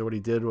interesting. So what he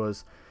did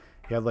was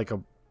he had like a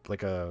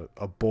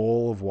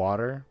bowl of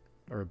water,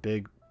 or a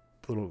big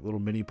little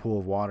mini pool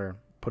of water,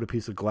 put a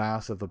piece of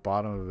glass at the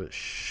bottom of it,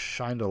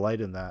 shined a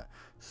light in that.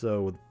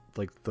 So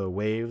like the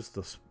waves,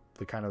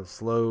 the kind of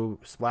slow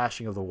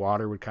splashing of the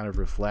water would kind of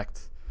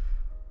reflect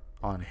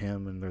on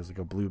him, and there's like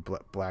a blue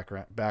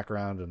black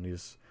background, and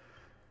he's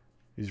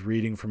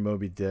reading from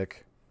Moby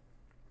Dick.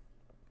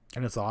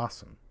 And it's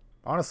awesome.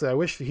 Honestly, I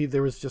wish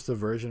there was just a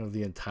version of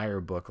the entire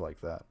book like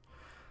that.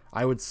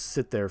 I would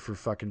sit there for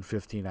fucking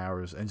 15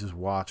 hours and just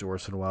watch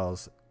Orson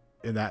Welles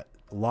in that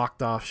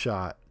locked off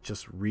shot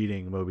just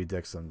reading Moby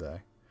Dick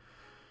someday.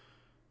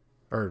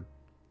 Or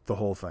the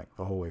whole thing,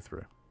 the whole way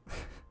through.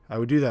 I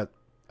would do that.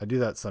 I'd do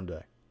that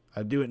someday.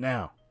 I'd do it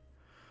now.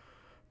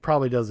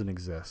 Probably doesn't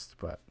exist,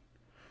 but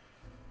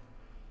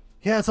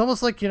yeah, it's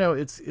almost like, you know,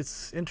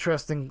 it's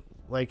interesting.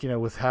 Like, you know,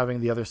 with having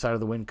The Other Side of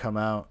the Wind come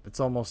out, it's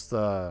almost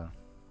sad.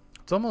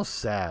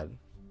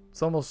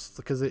 It's almost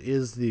because it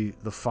is the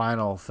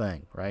final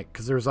thing, right?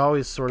 Because there's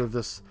always sort of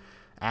this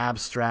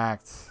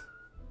abstract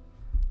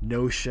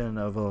notion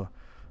of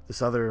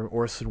this other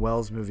Orson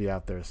Welles movie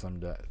out there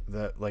someday.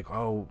 That, like,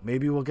 oh,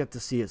 maybe we'll get to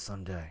see it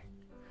someday.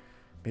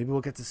 Maybe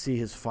we'll get to see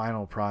his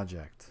final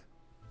project.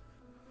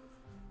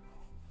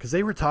 Because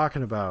they were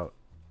talking about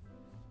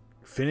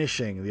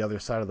finishing The Other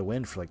Side of the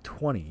Wind for like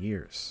 20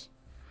 years.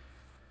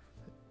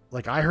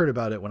 Like, I heard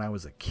about it when I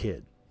was a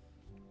kid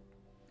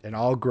and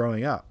all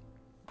growing up.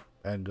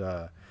 And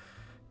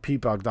Pete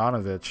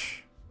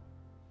Bogdanovich,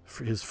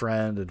 his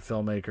friend and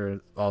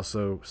filmmaker,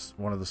 also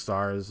one of the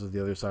stars of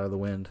The Other Side of the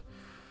Wind,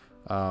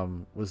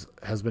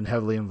 has been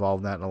heavily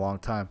involved in that in a long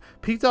time.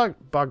 Pete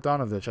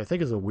Bogdanovich, I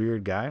think, is a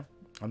weird guy.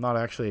 I'm not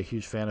actually a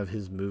huge fan of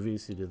his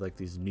movies. He did like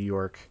these New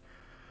York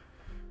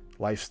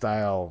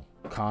lifestyle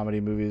comedy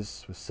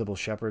movies with Sybil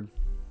Shepherd.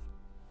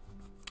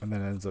 And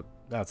then ends up,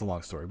 that's a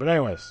long story. But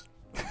anyways,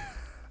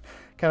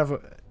 kind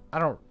of, I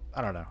don't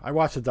know. I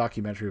watched a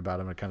documentary about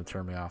him and it kind of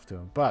turned me off to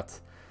him.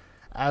 But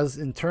as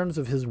in terms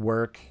of his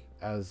work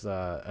as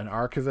an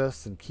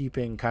archivist and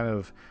keeping kind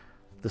of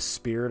the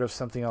spirit of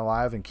something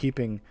alive and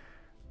keeping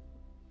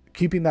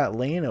that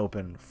lane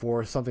open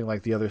for something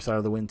like The Other Side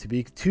of the Wind to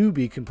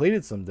be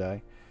completed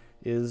someday,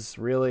 is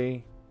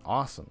really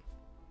awesome.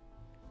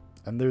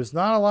 And there's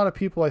not a lot of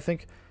people, I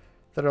think,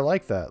 that are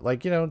like that.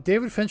 Like, you know,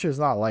 David Fincher is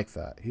not like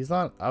that. He's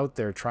not out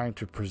there trying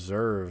to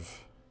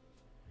preserve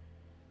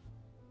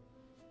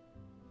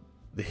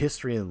the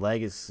history and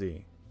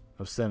legacy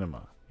of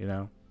cinema, you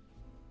know?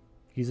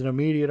 He's an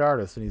immediate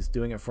artist, and he's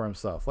doing it for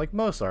himself, like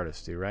most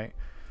artists do, right?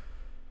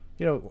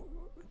 You know,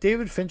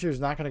 David Fincher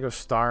is not going to go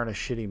star in a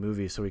shitty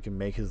movie so he can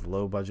make his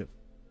low-budget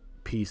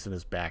piece in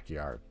his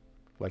backyard.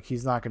 Like,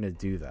 he's not going to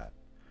do that.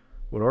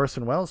 What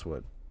Orson Welles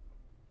would.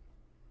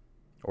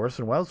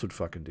 Orson Welles would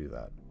fucking do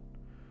that.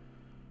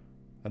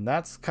 And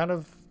that's kind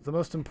of the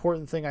most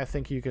important thing I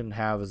think you can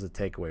have as a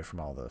takeaway from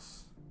all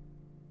this.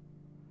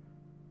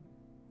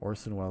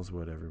 Orson Welles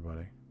would,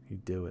 everybody.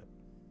 He'd do it.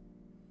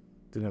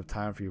 Didn't have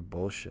time for your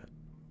bullshit.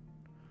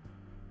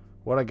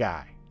 What a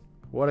guy.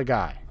 What a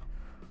guy.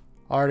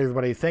 All right,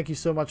 everybody. Thank you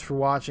so much for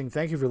watching.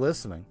 Thank you for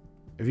listening.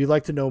 If you'd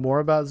like to know more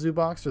about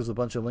Zoobox, there's a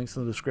bunch of links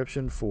in the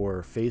description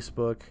for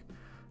Facebook,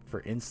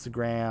 for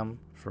Instagram,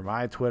 for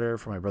my Twitter,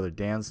 for my brother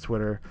Dan's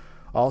Twitter.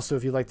 Also,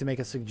 if you'd like to make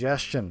a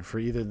suggestion for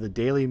either the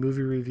daily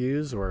movie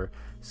reviews or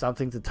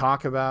something to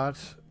talk about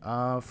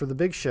for the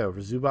big show, for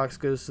Zoobox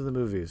Goes to the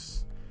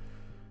Movies,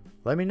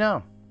 let me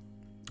know.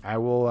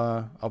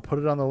 I'll put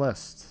it on the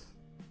list,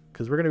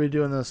 because we're going to be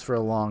doing this for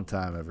a long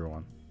time,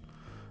 everyone.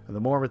 And the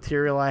more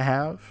material I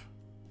have,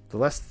 the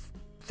less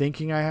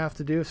thinking I have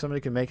to do. If somebody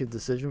can make a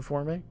decision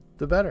for me,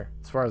 the better,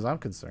 as far as I'm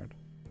concerned.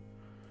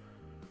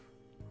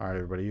 All right,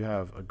 everybody, you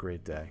have a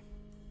great day,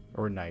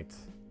 or night,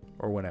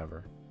 or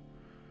whenever.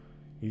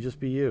 You just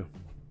be you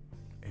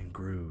and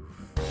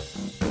groove.